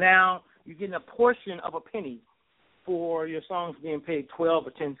 So now you're getting a portion of a penny for your songs being paid 12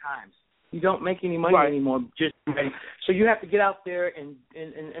 or 10 times. You don't make any money anymore. So you have to get out there and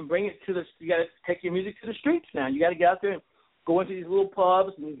bring it to you got to take your music to the streets now. You got to get out there and go into these little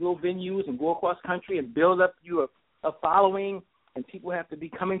pubs and these little venues and go across country and build up you a following, and people have to be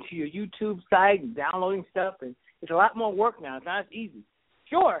coming to your YouTube site and downloading stuff, and it's a lot more work now. It's not as easy.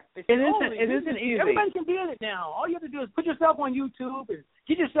 Sure, it isn't easy. Everybody can be in it now. All you have to do is put yourself on YouTube and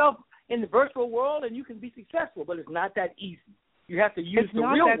get yourself in the virtual world, and you can be successful, but it's not that easy. You have to use the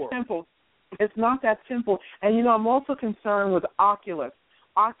real world. It's not that simple. And, you know, I'm also concerned with Oculus.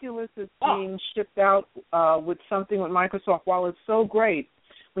 Oculus is being shipped out with something with Microsoft. While it's so great,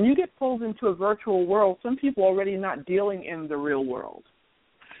 when you get pulled into a virtual world, some people are already not dealing in the real world.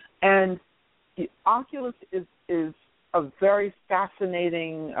 And the Oculus is a very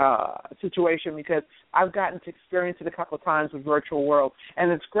fascinating situation because I've gotten to experience it a couple of times with virtual world,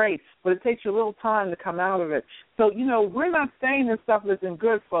 and it's great, but it takes you a little time to come out of it. So, you know, we're not saying this stuff isn't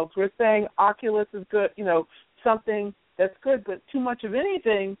good, folks. We're saying Oculus is good, you know, something that's good, but too much of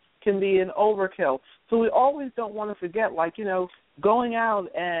anything can be an overkill. So we always don't want to forget, like, you know, going out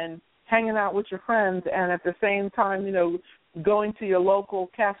and hanging out with your friends and at the same time, you know, going to your local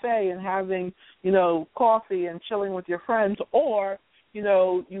cafe and having, you know, coffee and chilling with your friends, or, you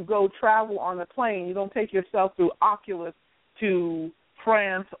know, you go travel on a plane. You don't take yourself through Oculus to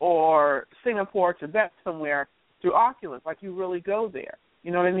France or Singapore, Tibet somewhere through Oculus. Like, you really go there.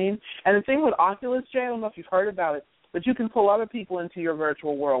 You know what I mean? And the thing with Oculus, Jay, I don't know if you've heard about it, but you can pull other people into your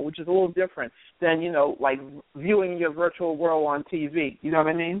virtual world, which is a little different than, you know, like viewing your virtual world on TV. You know what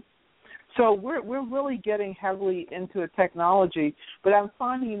I mean? So we're really getting heavily into a technology, but I'm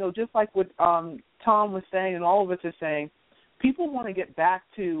finding, you know, just like what Tom was saying and all of us are saying, people want to get back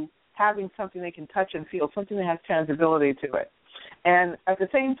to having something they can touch and feel, something that has tangibility to it. And at the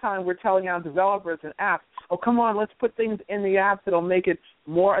same time, we're telling our developers and apps, oh, come on, let's put things in the apps that will make it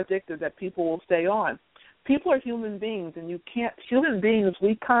more addictive that people will stay on. People are human beings, and human beings,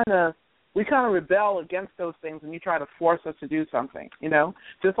 we kind of rebel against those things when you try to force us to do something, you know?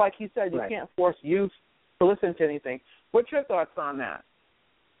 Just like he said, you can't force youth to listen to anything. What's your thoughts on that?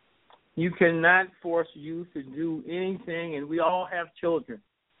 You cannot force youth to do anything, and we all have children.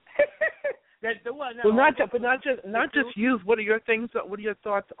 Not just youth. What are your things? What are your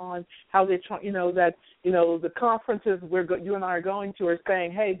thoughts on how they try? You know that the conferences you and I are going to are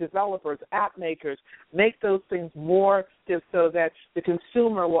saying, hey, developers, app makers, make those things more so that the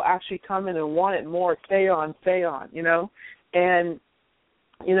consumer will actually come in and want it more. Stay on. You know, and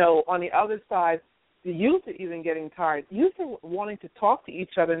you know on the other side, the youth are even getting tired. Youth are wanting to talk to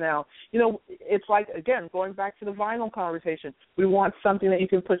each other now. It's like, again, going back to the vinyl conversation. We want something that you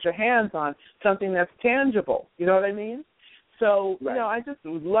can put your hands on, something that's tangible. You know what I mean? So, right. I just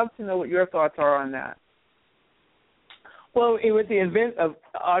would love to know what your thoughts are on that. Well, with the advent of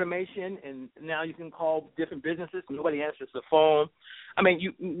automation, and now you can call different businesses, nobody answers the phone. I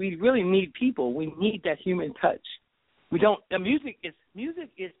mean, we really need people. We need that human touch. We don't. Music is.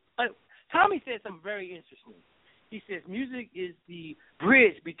 Tommy said something very interesting. He says music is the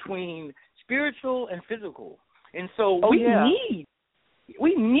bridge between spiritual and physical, and so we need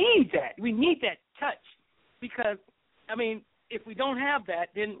that. We need that touch, because I mean, if we don't have that,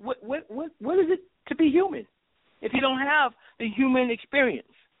 then what is it to be human? If you don't have the human experience,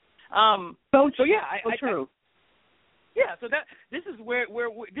 true. So this is where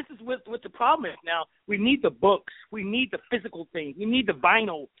this is what the problem is now. We need the books, we need the physical things, we need the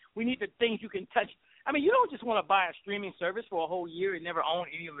vinyl, we need the things you can touch. I mean, you don't just want to buy a streaming service for a whole year and never own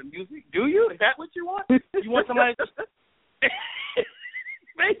any of the music, do you? Is that what you want? You want somebody to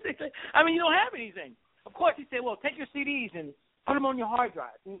basically? I mean, you don't have anything. Of course, he said, well, take your CDs and put them on your hard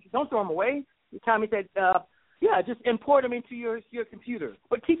drive. Don't throw them away. Tommy said, just import them into your computer.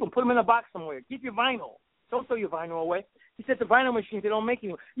 But keep them. Put them in a box somewhere. Keep your vinyl. Don't throw your vinyl away. He said the vinyl machines, they don't make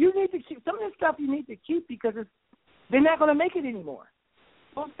anymore. You need to keep some of this stuff. You need to keep because they're not going to make it anymore.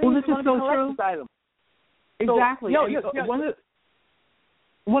 Those things this is so true. Items. Exactly. So,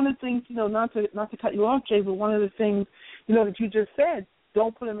 one of the things, not to cut you off, Jay, but one of the things, that you just said,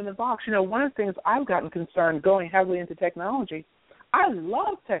 don't put them in a box. One of the things I've gotten concerned going heavily into technology. I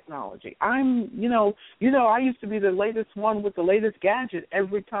love technology. I used to be the latest one with the latest gadget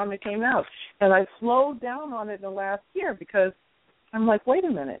every time it came out. And I slowed down on it in the last year because I'm like, wait a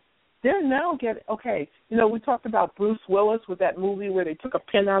minute. They're now we talked about Bruce Willis with that movie where they took a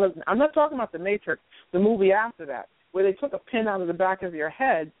pin out of, I'm not talking about The Matrix, the movie after that, where they took a pin out of the back of your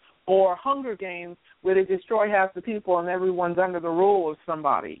head, or Hunger Games where they destroy half the people and everyone's under the rule of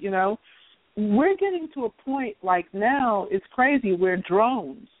somebody, We're getting to a point like now, it's crazy, where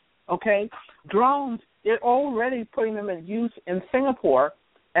drones, they're already putting them in use in Singapore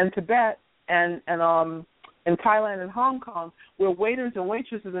and Tibet and in Thailand and Hong Kong, where waiters and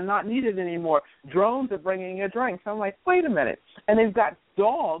waitresses are not needed anymore. Drones are bringing you drinks. I'm like, wait a minute. And they've got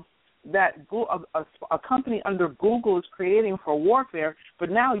dogs that a company under Google is creating for warfare, but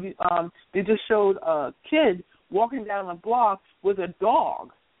now they just showed a kid walking down a block with a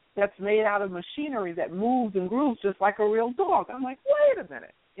dog that's made out of machinery that moves and grooves just like a real dog. I'm like, wait a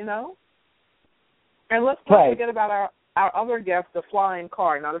minute, And let's not forget about our other guest, the flying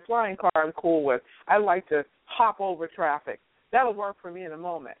car. Now, the flying car I'm cool with. I like to hop over traffic. That'll work for me in a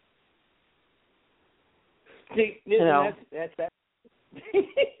moment. See, that's that.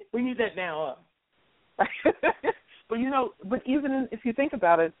 We need that now. But even if you think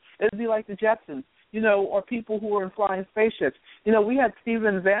about it, it'd be like the Jetsons. Or people who were in flying spaceships. We had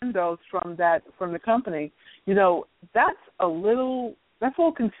Steven Van Does from the company. That's a little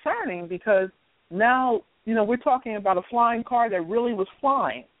concerning because now, we're talking about a flying car that really was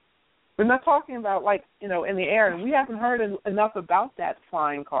flying. We're not talking about in the air, and we haven't heard enough about that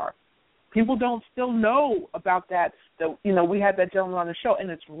flying car. People don't still know about that. We had that gentleman on the show,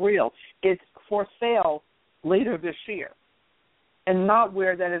 and it's real. It's for sale later this year. And not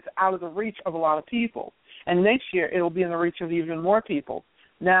where that is out of the reach of a lot of people. And next year it will be in the reach of even more people.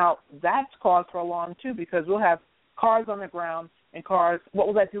 Now, that's cause for alarm, too, because we'll have cars on the ground and cars. What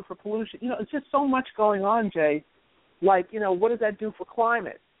will that do for pollution? It's just so much going on, Jay. What does that do for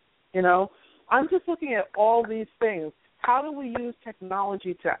climate? I'm just looking at all these things. How do we use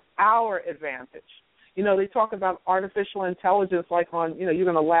technology to our advantage? They talk about artificial intelligence like on, you're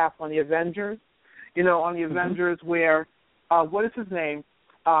going to laugh, on the Avengers. On the Avengers where... what is his name?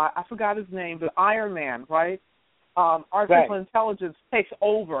 I forgot his name, but Iron Man, right? Artificial intelligence takes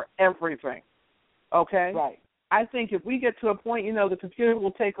over everything, okay? Right. I think if we get to a point, the computer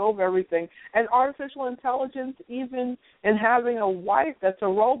will take over everything. And artificial intelligence, even in having a wife that's a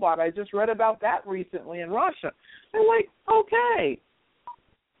robot. I just read about that recently in Russia. I'm like, okay.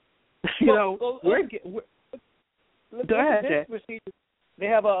 Go ahead, Jay. They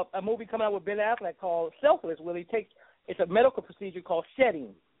have a movie coming out with Ben Affleck called Selfless, where it's a medical procedure called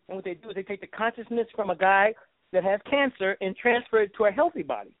shedding. And what they do is they take the consciousness from a guy that has cancer and transfer it to a healthy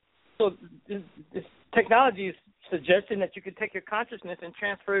body. So this technology is suggesting that you can take your consciousness and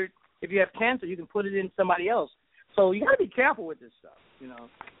transfer it. If you have cancer, you can put it in somebody else. So you got to be careful with this stuff,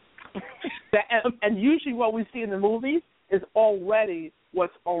 and usually what we see in the movies is already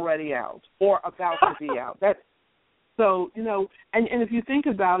what's already out or about to be out. And if you think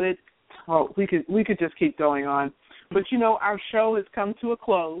about it, Oh, we could just keep going on. But, you know, our show has come to a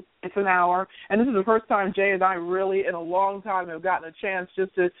close. It's an hour. And this is the first time Jay and I really in a long time have gotten a chance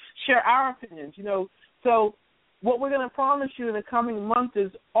just to share our opinions, you know. So what we're going to promise you in the coming month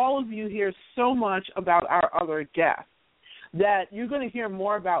is all of you hear so much about our other guests that you're going to hear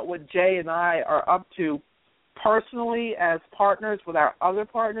more about what Jay and I are up to personally as partners with our other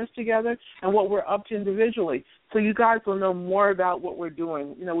partners together and what we're up to individually. So you guys will know more about what we're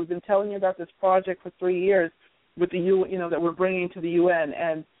doing. You know, we've been telling you about this project for 3 years with the you know, that we're bringing to the UN,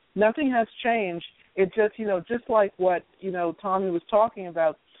 and nothing has changed. It just, you know, just like what, you know, Tommy was talking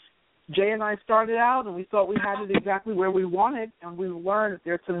about, Jay and I started out and we thought we had it exactly where we wanted, and we learned that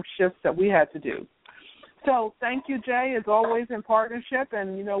there's some shifts that we had to do. So thank you, Jay, as always, in partnership,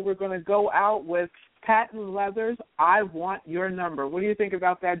 and, you know, we're going to go out with Patent Leathers, I Want Your Number. What do you think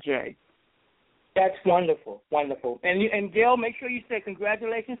about that, Jay? That's wonderful, wonderful. And Gail, make sure you say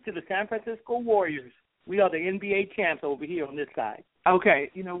congratulations to the San Francisco Warriors. We are the NBA champs over here on this side. Okay,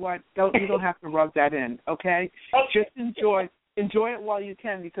 you know what? You don't have to rub that in, okay? Just enjoy it while you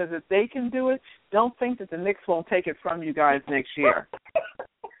can, because if they can do it, don't think that the Knicks won't take it from you guys next year.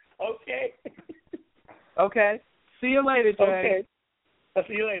 Okay. Okay. See you later, Jay. Okay. I'll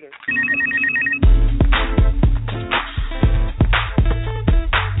see you later.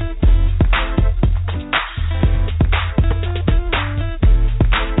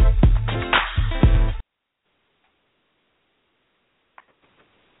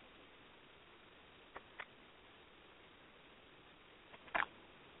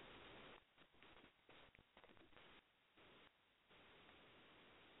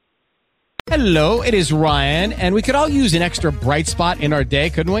 Hello, it is Ryan, and we could all use an extra bright spot in our day,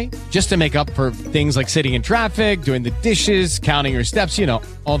 couldn't we? Just to make up for things like sitting in traffic, doing the dishes, counting your steps, you know,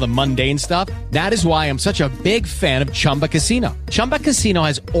 all the mundane stuff. That is why I'm such a big fan of Chumba Casino. Chumba Casino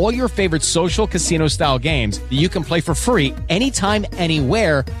has all your favorite social casino-style games that you can play for free anytime,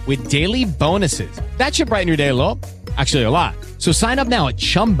 anywhere with daily bonuses. That should brighten your day a little. Actually, a lot. So sign up now at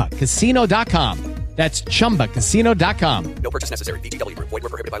ChumbaCasino.com. That's ChumbaCasino.com. No purchase necessary. VGW Group. Void where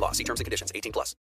prohibited by law. See terms and conditions. 18+.